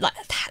 like,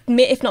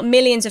 if not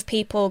millions of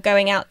people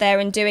going out there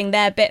and doing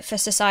their bit for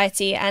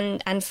society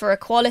and for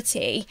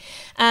equality.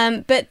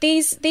 But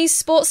these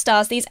sports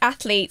stars, these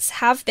athletes,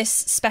 have this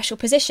special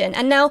position.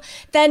 And now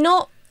they're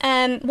not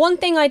one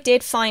thing I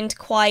did find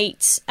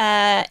quite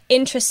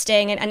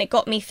interesting, and it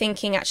got me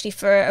thinking actually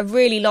for a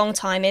really long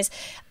time, is,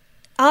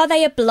 are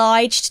they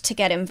obliged to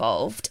get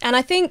involved? And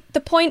I think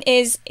the point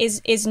is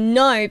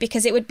no,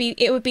 because it would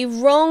be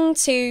wrong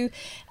to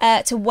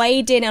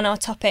wade in on our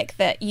topic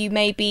that you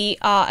maybe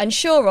are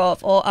unsure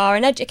of, or are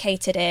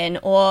uneducated in,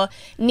 or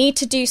need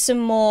to do some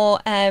more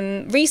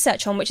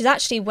research on, which is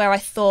actually where I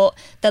thought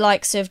the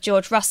likes of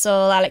George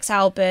Russell, Alex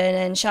Albon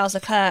and Charles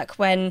Leclerc,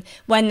 when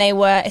they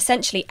were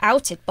essentially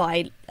outed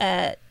by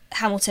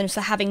Hamilton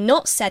for having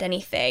not said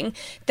anything,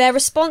 their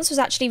response was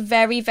actually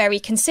very, very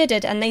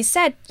considered. And they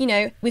said,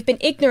 we've been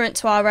ignorant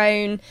to our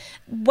own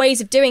ways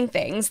of doing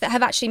things that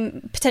have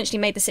actually potentially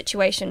made the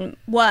situation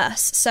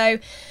worse. So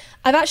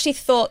I've actually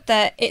thought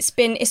that it's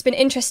been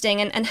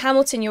interesting. And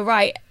Hamilton, you're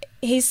right,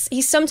 he's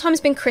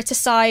sometimes been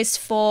criticised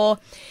for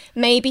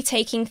maybe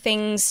taking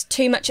things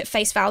too much at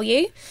face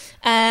value.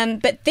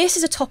 But this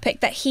is a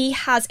topic that he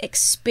has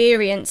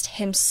experienced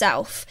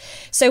himself.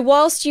 So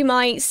whilst you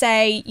might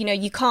say,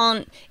 you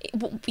can't,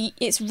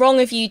 it's wrong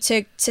of you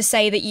to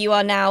say that you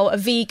are now a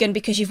vegan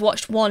because you've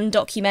watched one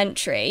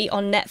documentary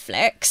on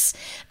Netflix,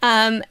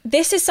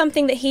 this is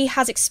something that he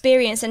has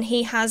experienced and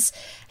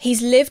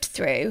he's lived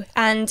through.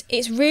 And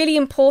it's really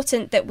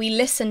important that we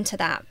listen to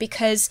that,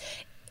 because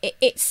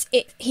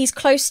he's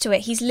close to it,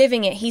 he's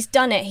living it, he's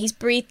done it, he's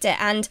breathed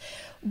it. And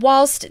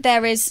whilst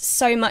there is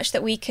so much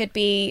that we could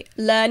be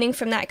learning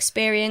from that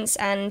experience,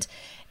 and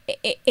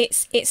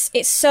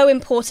it's so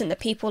important that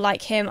people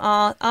like him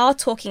are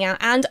talking out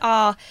and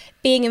are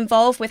being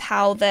involved with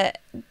how the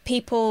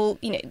people,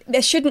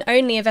 there shouldn't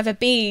only have ever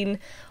been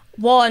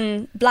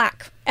one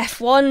black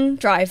F1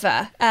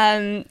 driver.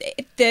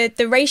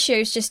 The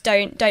ratios just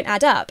don't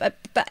add up.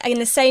 But in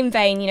the same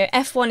vein,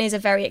 F1 is a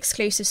very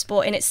exclusive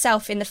sport in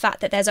itself, in the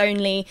fact that there's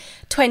only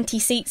 20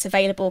 seats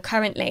available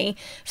currently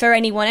for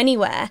anyone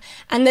anywhere.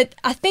 And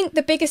I think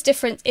the biggest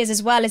difference is,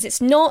 as well, is it's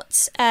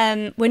not,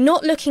 we're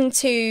not looking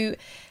to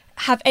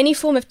have any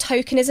form of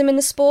tokenism in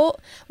the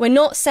sport. We're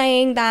not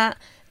saying that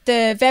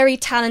the very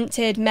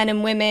talented men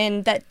and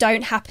women that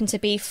don't happen to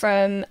be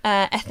from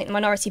ethnic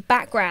minority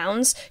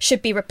backgrounds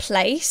should be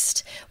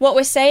replaced. What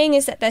we're saying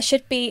is that there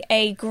should be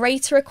a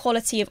greater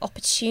equality of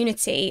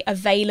opportunity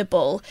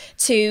available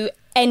to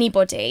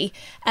anybody,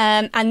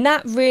 and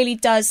that really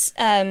does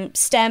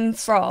stem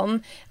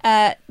from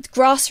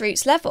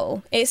grassroots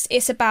level.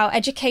 It's about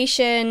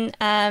education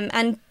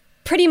and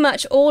pretty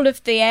much all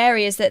of the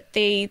areas that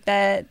the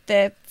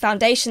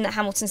foundation that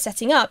Hamilton's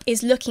setting up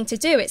is looking to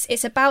do.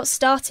 It's about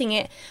starting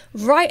it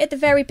right at the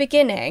very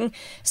beginning,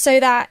 so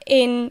that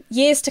in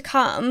years to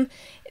come,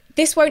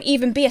 this won't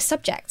even be a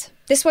subject.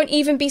 This won't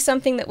even be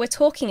something that we're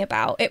talking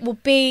about. It will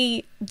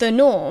be the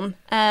norm.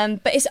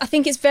 But I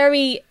think it's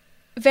very,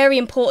 very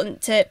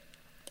important to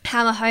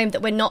hammer home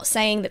that we're not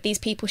saying that these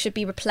people should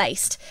be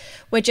replaced.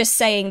 We're just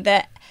saying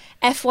that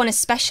F1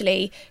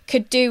 especially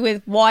could do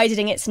with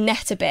widening its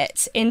net a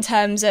bit in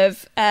terms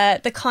of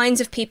the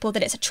kinds of people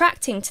that it's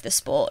attracting to the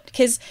sport.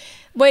 Because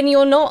when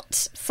you're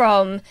not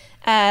from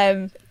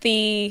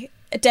the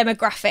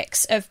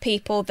demographics of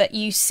people that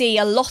you see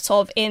a lot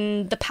of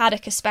in the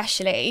paddock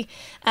especially,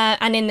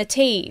 and in the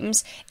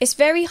teams, it's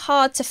very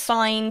hard to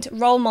find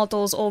role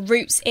models or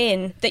routes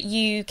in that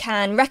you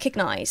can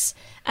recognise.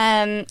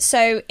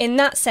 So in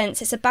that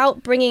sense, it's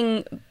about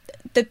bringing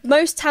the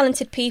most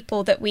talented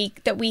people that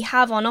we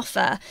have on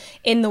offer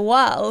in the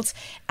world,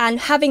 and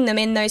having them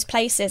in those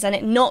places, and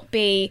it not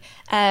be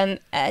them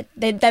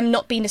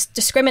not being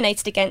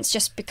discriminated against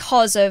just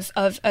because of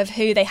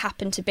who they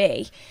happen to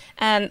be.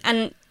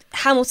 And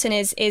Hamilton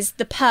is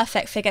the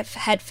perfect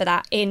figurehead for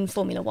that in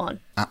Formula One.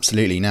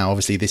 Absolutely. Now,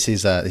 obviously, this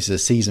is a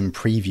season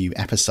preview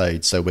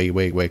episode, so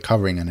we're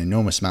covering an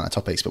enormous amount of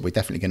topics, but we're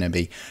definitely going to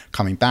be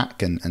coming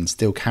back and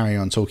still carrying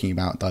on talking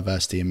about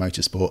diversity in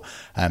motorsport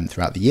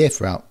throughout the year,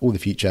 throughout all the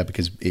future,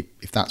 because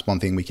if that's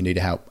one thing we can do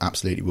to help,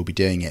 absolutely we'll be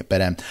doing it.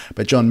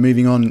 But John,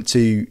 moving on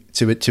to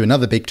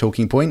another big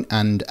talking point,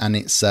 and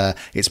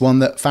it's one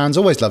that fans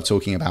always love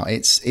talking about.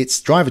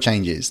 It's driver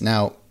changes.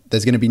 Now,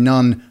 there's going to be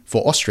none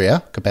for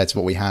Austria compared to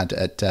what we had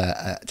at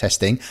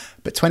testing.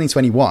 But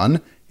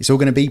 2021, it's all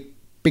going to be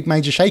big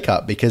major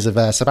shake-up because of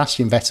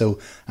Sebastian Vettel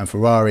and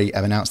Ferrari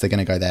have announced they're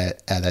going to go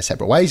their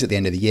separate ways at the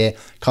end of the year.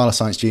 Carlos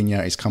Sainz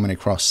Jr. is coming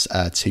across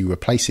to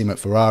replace him at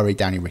Ferrari.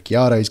 Daniel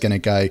Ricciardo is going to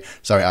go.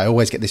 Sorry, I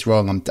always get this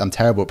wrong. I'm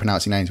terrible at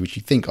pronouncing names, which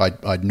you'd think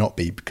I'd not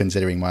be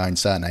considering my own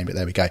surname, but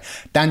there we go.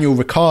 Daniel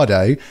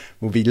Ricciardo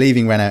will be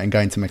leaving Renault and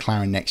going to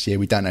McLaren next year.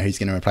 We don't know who's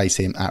going to replace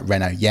him at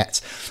Renault yet.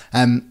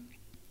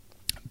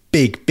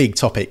 Big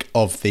topic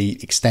of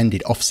the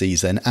extended off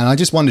season, and I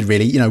just wondered,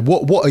 really,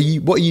 what are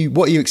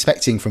you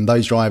expecting from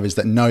those drivers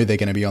that know they're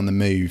going to be on the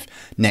move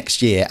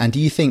next year? And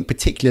do you think,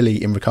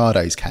 particularly in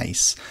Ricciardo's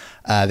case,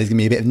 there's going to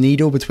be a bit of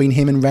needle between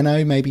him and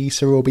Renault? Maybe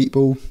Cyril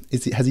Beatball,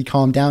 has he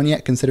calmed down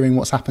yet, considering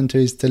what's happened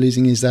to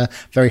losing his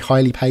very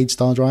highly paid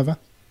star driver?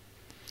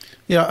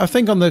 Yeah, I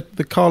think on the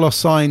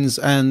Carlos Sainz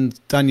and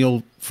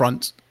Daniel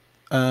front,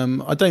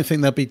 I don't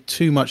think there'll be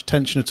too much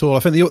tension at all.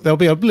 I think there'll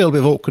be a little bit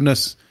of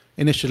awkwardness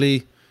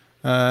initially.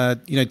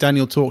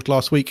 Daniel talked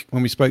last week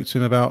when we spoke to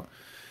him about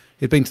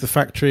he'd been to the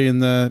factory and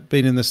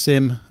been in the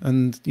sim,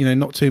 and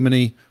not too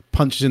many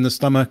punches in the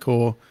stomach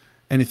or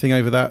anything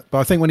over that. But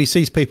I think when he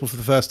sees people for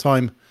the first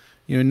time,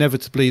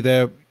 inevitably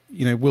there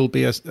will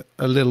be a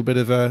little bit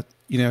of a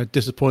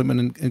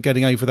disappointment and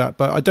getting over that.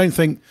 But I don't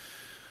think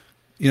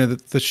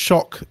the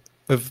shock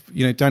of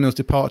Daniel's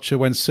departure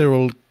when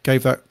Cyril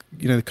gave that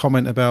the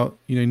comment about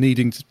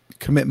needing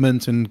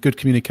commitment and good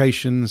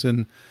communications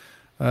and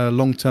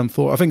long-term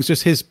thought. I think it's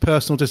just his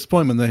personal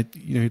disappointment that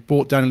he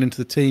brought Daniel into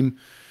the team.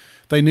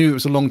 They knew it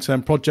was a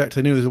long-term project.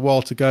 They knew there was a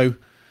while to go,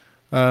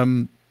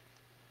 and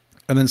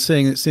then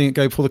seeing it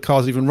go before the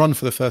cars even run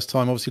for the first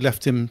time obviously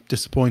left him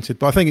disappointed.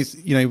 But I think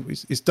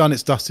it's done,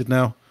 it's dusted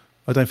now.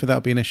 I don't think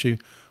that'll be an issue.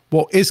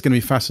 What is going to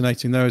be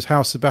fascinating though is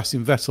how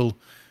Sebastian Vettel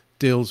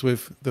deals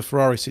with the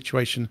Ferrari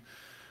situation.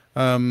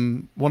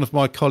 One of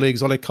my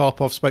colleagues, Oleg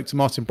Karpov, spoke to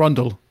Martin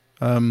Brundle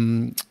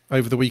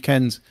over the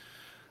weekend.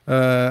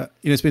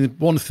 It's been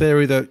one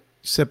theory that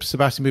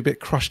Sebastian will be a bit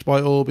crushed by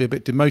it all, be a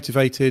bit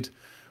demotivated,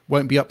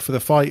 won't be up for the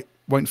fight,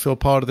 won't feel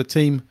part of the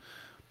team.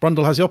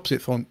 Brundle has the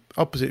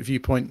opposite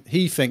viewpoint.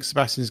 He thinks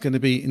Sebastian is going to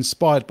be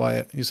inspired by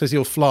it. He says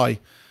he'll fly.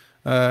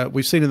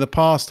 We've seen in the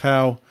past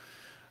how,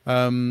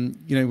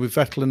 with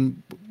Vettel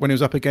and when he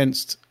was up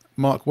against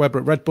Mark Webber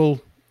at Red Bull,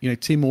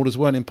 team orders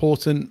weren't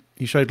important.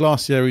 He showed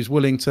last year he's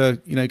willing to,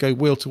 go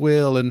wheel to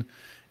wheel and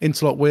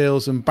interlock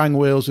wheels and bang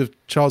wheels with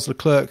Charles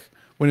Leclerc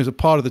when he was a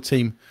part of the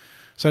team.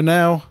 So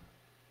now,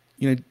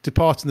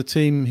 departing the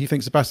team, he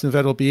thinks Sebastian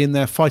Vettel will be in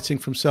there fighting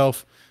for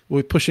himself, will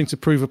be pushing to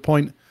prove a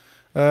point,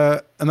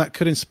 and that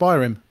could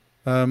inspire him.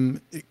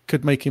 It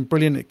could make him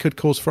brilliant. It could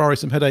cause Ferrari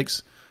some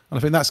headaches. And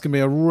I think that's going to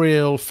be a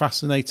real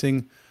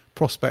fascinating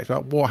prospect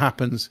about what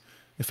happens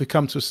if we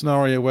come to a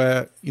scenario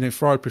where,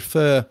 Ferrari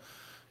prefer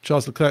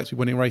Charles Leclerc to be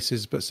winning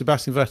races, but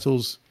Sebastian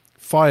Vettel's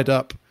fired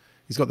up.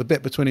 He's got the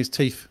bit between his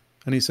teeth.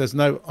 And he says,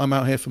 no, I'm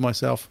out here for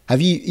myself.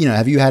 Have you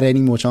had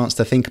any more chance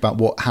to think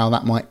about how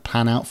that might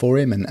plan out for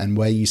him and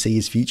where you see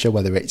his future,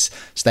 whether it's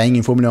staying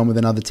in Formula One with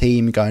another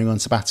team, going on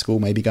sabbatical,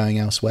 maybe going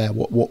elsewhere?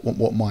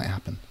 What might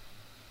happen?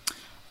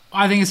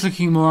 I think it's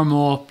looking more and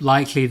more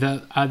likely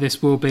that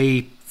this will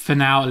be, for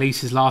now, at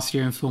least his last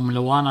year in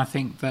Formula One. I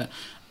think that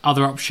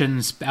other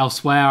options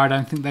elsewhere, I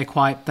don't think they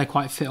quite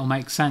fit or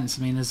make sense.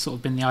 I mean, there's sort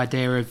of been the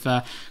idea of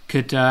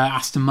could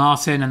Aston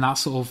Martin and that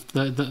sort of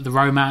the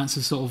romance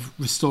of sort of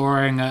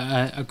restoring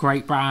a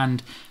great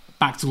brand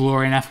back to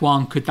glory in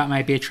F1, could that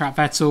maybe attract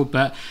Vettel?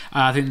 But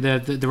I think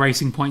the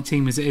Racing Point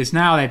team as it is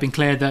now, they've been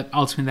clear that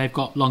ultimately they've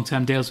got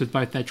long-term deals with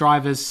both their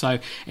drivers, so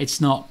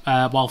it's not,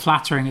 while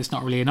flattering, it's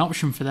not really an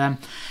option for them.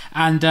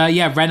 And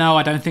Renault,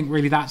 I don't think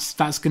really that's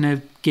going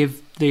to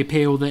give the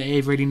appeal that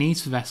it really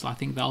needs for Vettel. I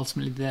think that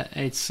ultimately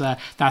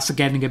that's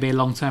again going to be a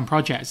long-term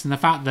project. And the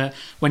fact that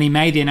when he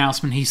made the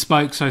announcement, he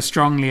spoke so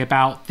strongly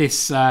about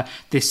this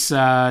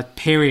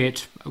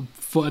period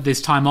for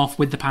this time off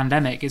with the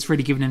pandemic, it's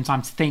really given him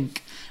time to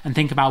think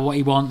about what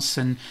he wants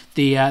and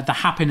the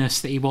happiness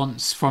that he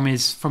wants from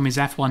his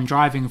F1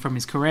 driving, from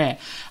his career.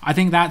 I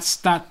think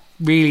that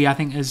really, I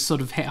think, has sort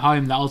of hit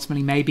home that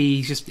ultimately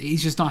maybe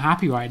he's just not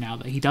happy right now,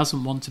 that he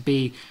doesn't want to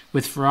be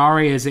with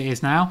Ferrari as it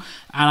is now.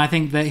 And I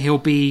think that he'll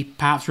be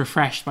perhaps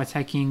refreshed by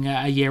taking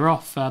a year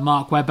off.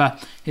 Mark Webber,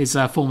 his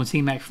former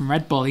teammate from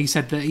Red Bull, he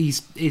said that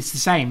it's the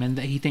same, and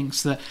that he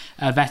thinks that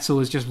Vettel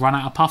has just run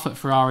out of puff at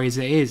Ferrari as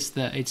it is,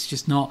 that it's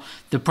just not,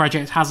 the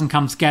project hasn't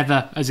come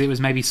together as it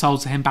was maybe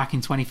sold to him back in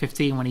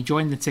 2015 when he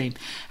joined the team,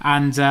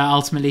 and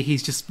ultimately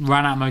he's just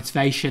run out of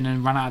motivation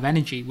and run out of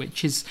energy,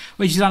 which is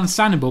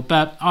understandable.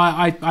 But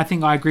I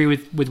think I agree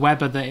with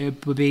Webber that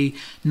it would be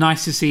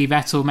nice to see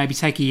Vettel maybe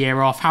take a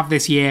year off, have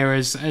this year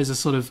as a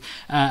sort of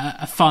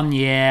a fun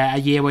year, a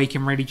year where he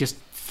can really just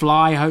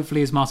fly,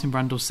 hopefully, as Martin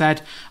Brundle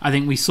said. I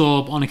think we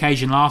saw on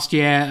occasion last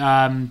year,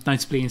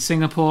 notably in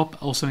Singapore,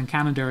 but also in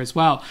Canada as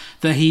well,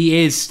 that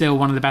he is still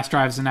one of the best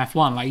drivers in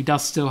F1. Like, he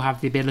does still have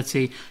the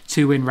ability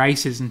to win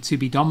races and to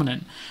be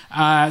dominant.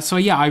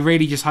 I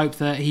really just hope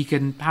that he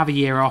can have a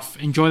year off,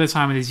 enjoy the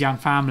time with his young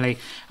family,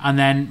 and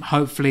then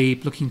hopefully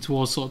looking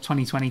towards sort of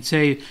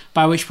 2022,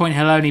 by which point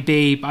he'll only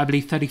be, I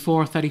believe,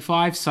 34 or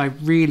 35, so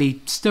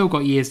really still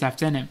got years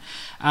left in him.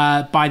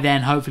 By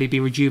then, hopefully be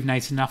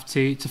rejuvenated enough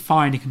to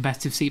find a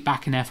competitive seat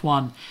back in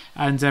F1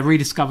 and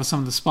rediscover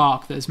some of the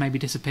spark that has maybe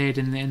disappeared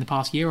in the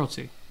past year or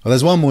two. Well,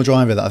 there's one more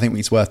driver that I think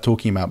it's worth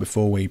talking about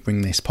before we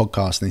bring this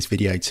podcast and this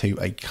video to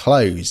a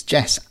close.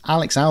 Jess,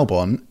 Alex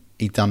Albon,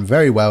 he'd done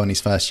very well in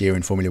his first year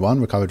in Formula One,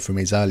 recovered from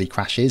his early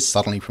crashes,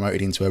 suddenly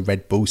promoted into a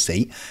Red Bull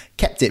seat,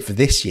 kept it for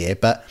this year,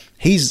 but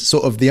he's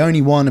sort of the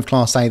only one of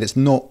Class A that's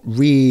not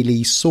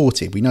really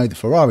sorted. We know the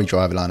Ferrari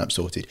driver lineup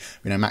sorted.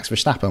 We know Max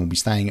Verstappen will be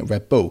staying at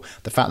Red Bull.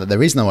 The fact that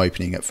there is no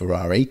opening at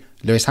Ferrari,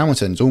 Lewis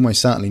Hamilton's almost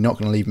certainly not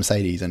going to leave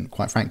Mercedes, and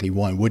quite frankly,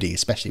 why would he,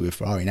 especially with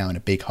Ferrari now in a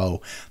big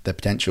hole? The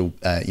potential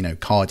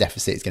car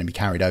deficit is going to be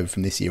carried over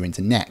from this year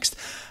into next.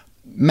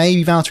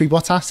 Maybe Valtteri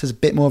Bottas, there's a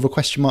bit more of a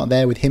question mark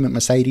there with him at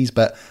Mercedes,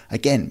 but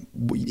again,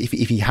 if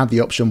he had the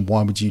option,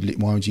 why would you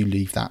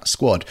leave that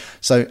squad?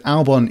 So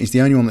Albon is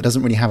the only one that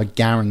doesn't really have a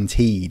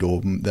guaranteed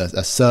or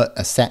a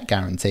set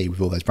guarantee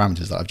with all those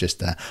parameters that I've just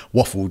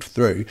waffled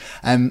through.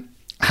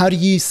 How do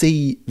you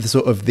see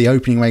the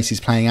opening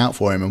races playing out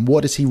for him, and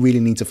what does he really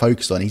need to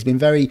focus on? He's been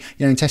very,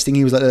 in testing,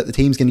 he was like, the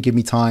team's going to give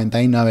me time.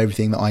 They know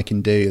everything that I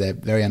can do. They're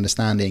very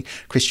understanding.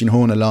 Christian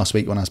Horner last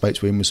week when I spoke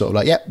to him was sort of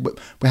like, yep,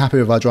 we're happy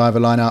with our driver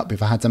lineup.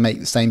 If I had to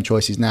make the same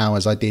choices now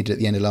as I did at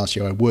the end of last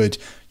year, I would.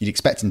 You'd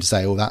expect him to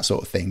say all that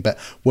sort of thing. But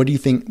what do you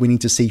think we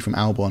need to see from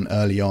Albon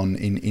early on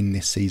in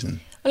this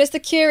season? Well, it's the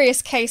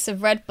curious case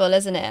of Red Bull,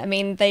 isn't it? I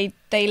mean, they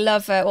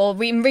love,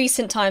 in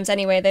recent times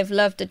anyway, they've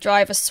loved a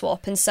driver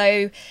swap. And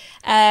so,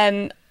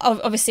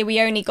 obviously,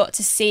 we only got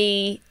to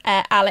see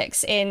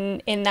Alex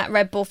in that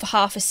Red Bull for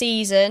half a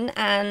season.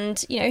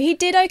 And, he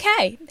did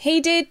okay. He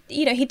did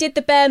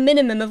the bare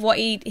minimum of what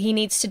he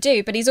needs to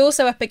do. But he's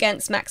also up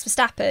against Max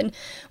Verstappen,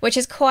 which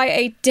is quite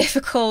a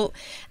difficult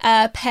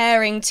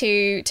pairing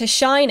to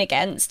shine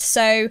against.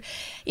 So,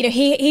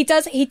 he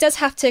does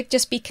have to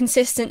just be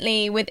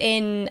consistently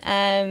within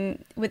a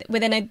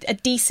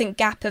decent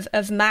gap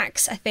of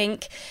Max, I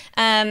think,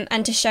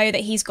 and to show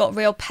that he's got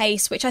real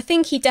pace, which I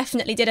think he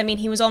definitely did. I mean,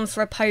 he was on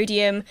for a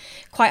podium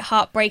quite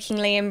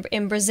heartbreakingly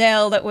in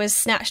Brazil that was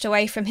snatched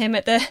away from him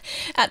at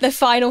the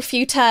final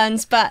few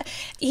turns, but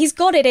he's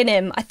got it in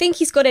him. I think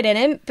he's got it in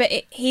him, but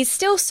he's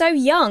still so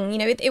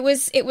young. It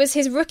was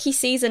his rookie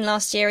season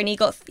last year, and he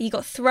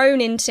got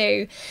thrown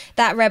into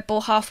that Red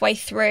Bull halfway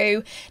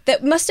through.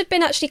 That must have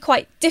been actually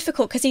quite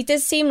difficult because he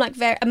does seem like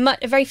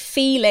a very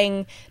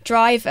feeling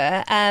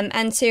driver,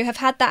 and to have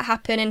had that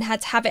happen and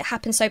had to have it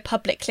happen so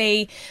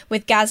publicly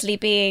with Gasly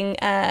being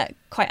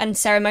quite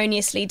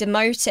unceremoniously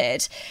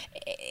demoted,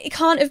 it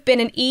can't have been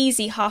an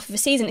easy half of a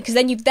season, because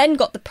then you've then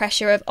got the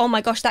pressure of, oh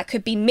my gosh, that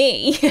could be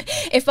me.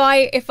 if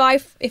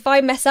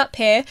I mess up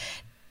here,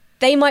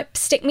 they might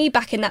stick me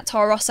back in that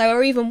Toro Rosso,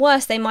 or even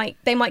worse, they might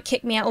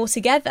kick me out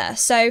altogether.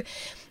 So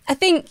I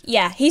think,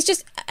 he's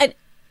just.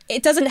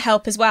 It doesn't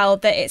help as well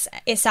that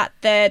it's at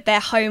their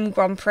home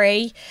Grand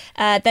Prix.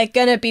 They're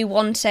going to be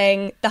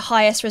wanting the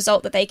highest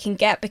result that they can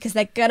get, because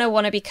they're going to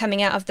want to be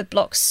coming out of the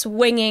block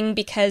swinging,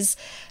 because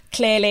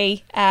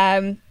clearly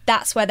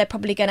that's where they're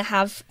probably going to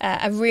have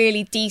a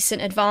really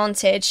decent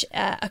advantage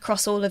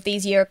across all of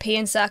these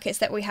European circuits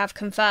that we have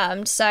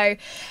confirmed. So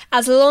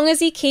as long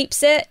as he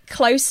keeps it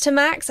close to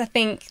Max, I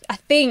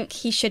think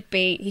he should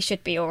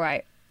be all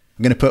right.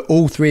 I'm going to put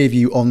all three of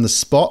you on the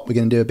spot. We're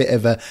going to do a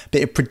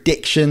bit of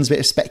predictions, a bit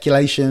of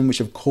speculation, which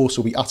of course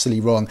will be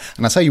utterly wrong.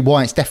 And I'll tell you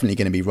why it's definitely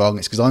going to be wrong.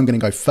 It's because I'm going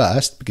to go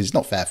first, because it's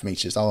not fair for me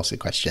to just ask a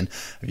question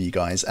of you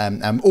guys.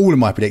 All of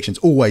my predictions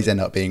always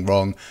end up being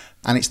wrong.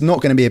 And it's not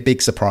going to be a big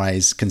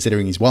surprise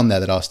considering he's won there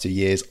the last 2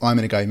 years. I'm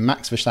going to go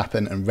Max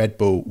Verstappen and Red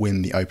Bull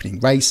win the opening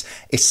race,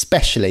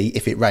 especially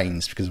if it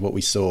rains, because of what we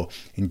saw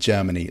in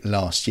Germany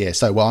last year.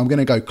 So, I'm going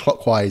to go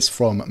clockwise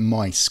from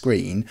my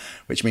screen,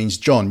 which means,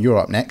 John, you're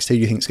up next. Who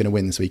do you think is going to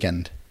win this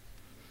weekend?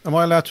 Am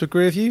I allowed to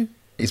agree with you?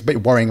 It's a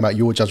bit worrying about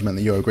your judgment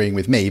that you're agreeing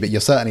with me, but you're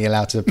certainly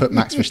allowed to put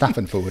Max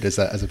Verstappen forward as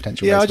a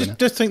potential race winner. I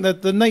just think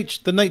that the nature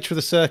of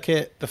the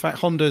circuit, the fact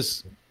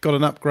Honda's got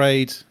an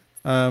upgrade,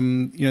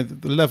 the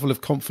level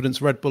of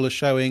confidence Red Bull are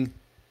showing,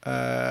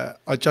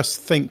 I just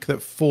think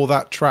that for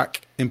that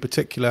track in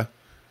particular,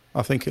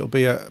 I think it'll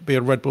be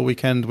a Red Bull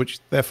weekend, which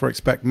therefore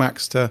expect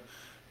Max to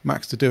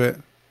do it.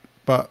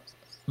 But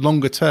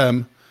longer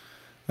term,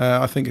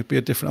 I think it'd be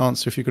a different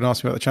answer if you could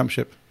ask me about the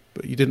championship,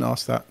 but you didn't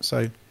ask that,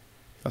 so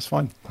that's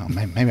fine. Well,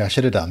 maybe I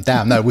should have done.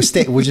 Damn, no, we'll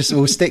stick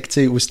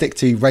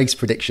to race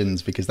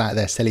predictions, because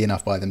they're silly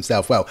enough by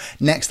themselves. Well,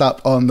 next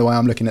up on the way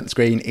I'm looking at the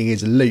screen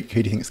is Luke.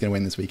 Who do you think is going to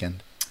win this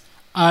weekend?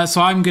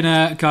 So I'm going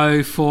to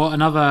go for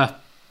another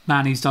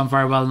man who's done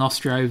very well in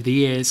Austria over the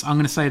years. I'm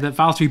going to say that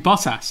Valtteri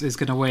Bottas is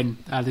going to win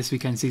this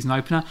weekend's season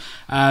opener.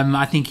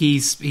 I think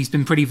he's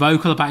been pretty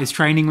vocal about his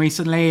training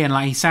recently, and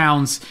he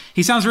sounds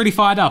really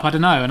fired up. I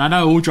don't know, and I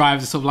know all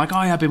drivers are sort of like,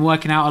 oh yeah, I've been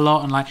working out a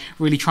lot and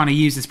really trying to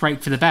use this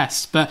break for the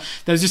best. But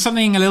there was just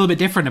something a little bit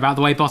different about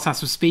the way Bottas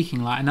was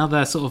speaking,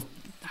 another sort of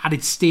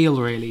added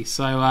steel, really.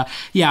 So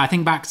I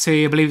think back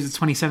to, I believe it was the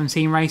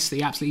 2017 race that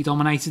he absolutely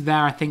dominated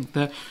there. I think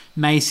that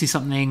may see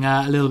something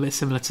a little bit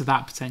similar to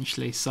that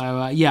potentially. So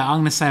I'm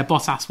going to say a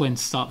Bottas win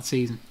to start the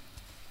season.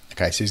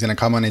 Okay, so he's going to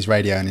come on his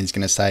radio and he's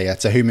going to say,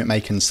 to whom it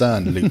may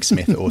concern, Luke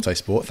Smith at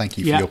Autosport, thank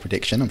you for your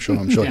prediction. I'm sure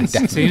yes, he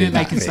definitely did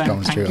that if it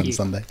comes true on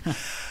Sunday.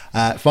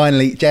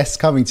 Finally, Jess,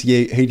 coming to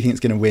you, who do you think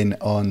is going to win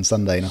on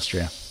Sunday in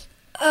Austria?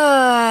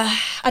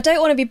 I don't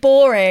want to be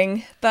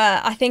boring,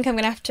 but I think I'm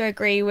going to have to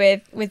agree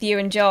with you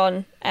and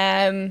John.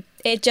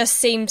 It just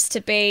seems to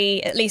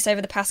be, at least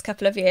over the past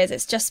couple of years,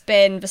 it's just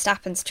been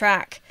Verstappen's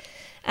track.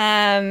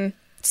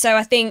 So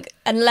I think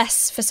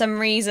unless for some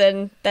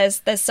reason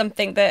there's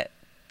something that,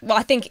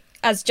 I think,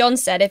 as John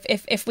said,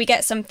 if we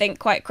get something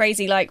quite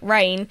crazy like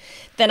rain,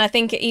 then I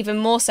think even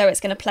more so it's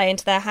going to play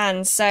into their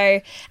hands. So,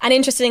 and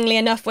interestingly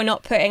enough, we're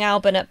not putting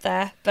Albon up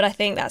there, but I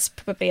think that's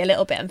probably a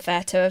little bit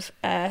unfair to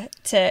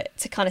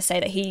kind of say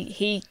that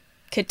he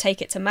could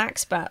take it to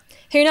Max, but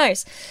who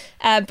knows?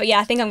 But yeah,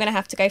 I think I'm going to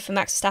have to go for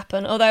Max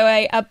Verstappen. Although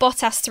a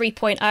Bottas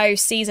 3.0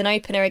 season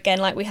opener again,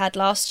 like we had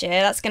last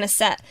year, that's going to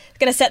set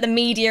the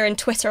media and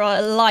Twitter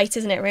alight,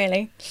 isn't it?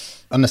 Really.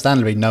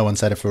 Understandably, no one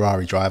said a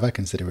Ferrari driver,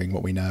 considering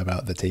what we know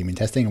about the team in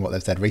testing and what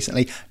they've said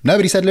recently.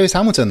 Nobody said Lewis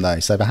Hamilton,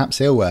 though, so perhaps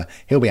he'll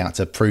be out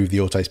to prove the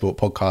Autosport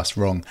podcast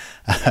wrong.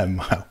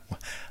 Well,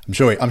 I'm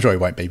sure he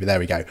won't be, but there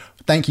we go.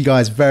 Thank you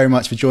guys very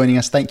much for joining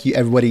us. Thank you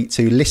everybody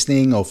to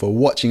listening or for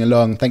watching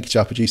along. Thank you to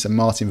our producer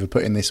Martin for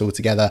putting this all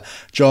together.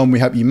 John, we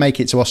hope you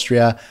make it to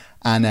Austria.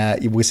 And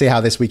we'll see how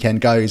this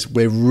weekend goes.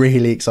 We're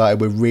really excited.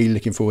 We're really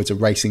looking forward to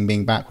racing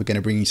being back. We're going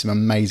to bring you some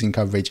amazing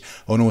coverage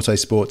on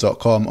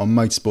autosport.com, on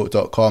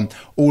motorsport.com,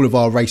 all of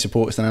our race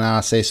reports and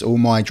analysis, all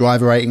my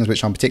driver ratings,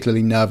 which I'm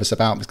particularly nervous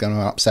about. It's going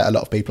to upset a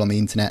lot of people on the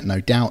internet,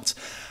 no doubt.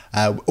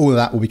 All of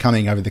that will be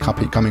coming over the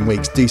coming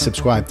weeks. Do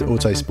subscribe to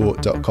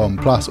autosport.com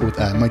plus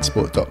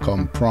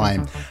motorsport.com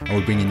Prime, and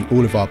we'll bring in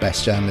all of our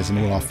best journalism,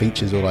 all our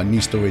features, all our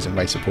news stories and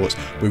race reports.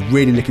 We're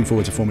really looking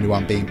forward to Formula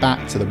One being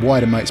back, to the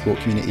wider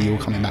motorsport community all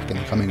coming back in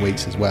the coming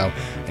weeks as well.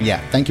 And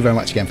yeah, thank you very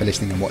much again for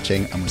listening and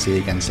watching, and we'll see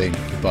you again soon.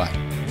 Goodbye.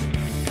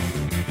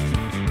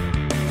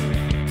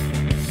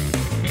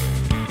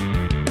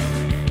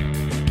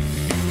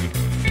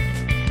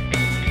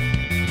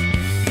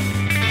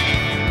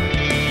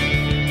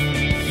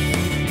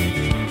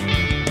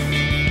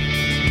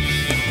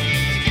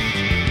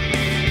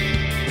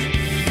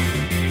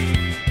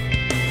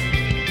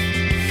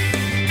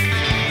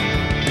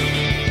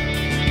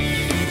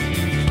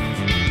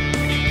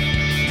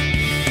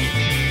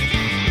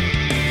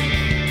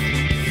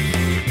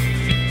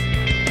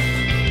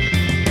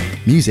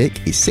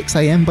 Music is 6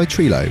 AM by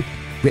Trilo,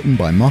 written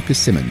by Marcus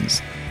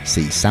Simmons.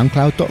 See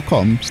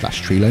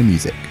soundcloud.com/Trilo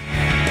Music.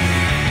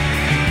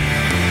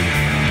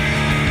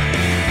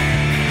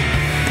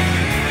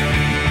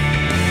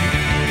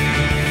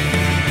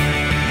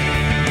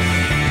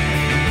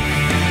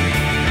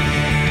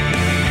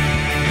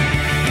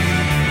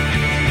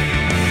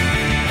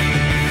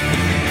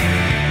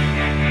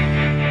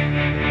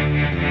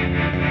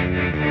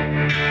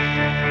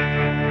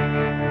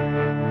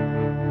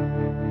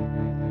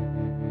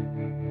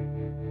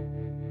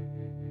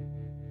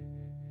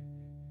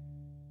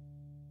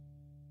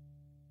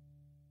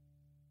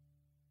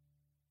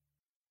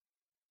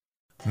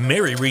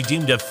 Mary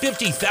redeemed a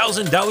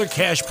 $50,000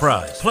 cash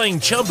prize playing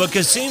Chumba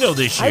Casino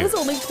this year. I was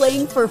only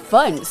playing for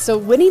fun, so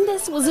winning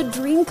this was a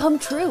dream come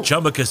true.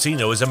 Chumba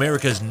Casino is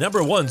America's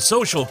 #1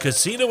 social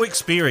casino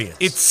experience.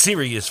 It's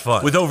serious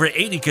fun. With over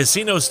 80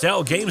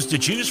 casino-style games to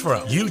choose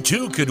from, you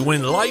too could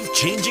win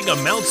life-changing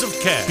amounts of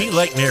cash. Be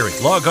like Mary.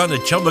 Log on to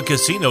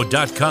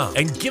ChumbaCasino.com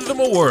and give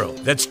them a whirl.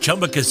 That's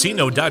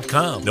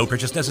ChumbaCasino.com. No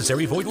purchase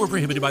necessary. Void where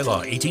prohibited by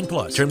law. 18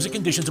 plus. Terms and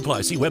conditions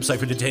apply. See website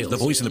for details. The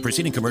voice in the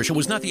preceding commercial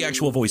was not the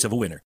actual voice of a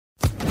winner.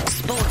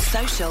 Sports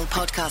Social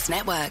Podcast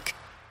Network.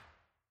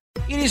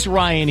 It is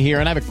Ryan here,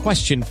 and I have a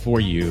question for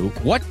you.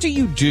 What do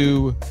you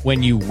do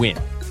when you win?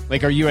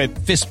 Like, are you a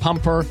fist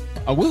pumper,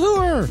 a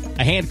woohooer,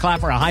 a hand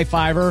clapper, a high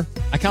fiver?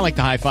 I kind of like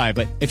the high five,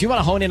 but if you want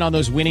to hone in on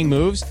those winning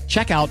moves,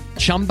 check out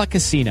Chumba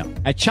Casino.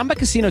 At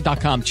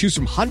ChumbaCasino.com, choose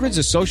from hundreds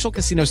of social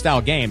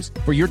casino-style games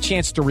for your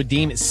chance to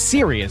redeem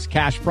serious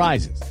cash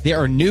prizes. There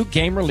are new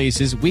game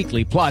releases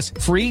weekly, plus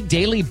free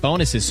daily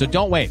bonuses, so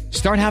don't wait.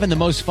 Start having the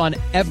most fun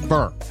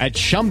ever at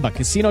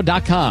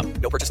ChumbaCasino.com.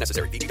 No purchase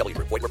necessary. VGW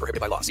Group. Void where prohibited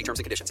by law. See terms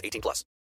and conditions. 18 plus.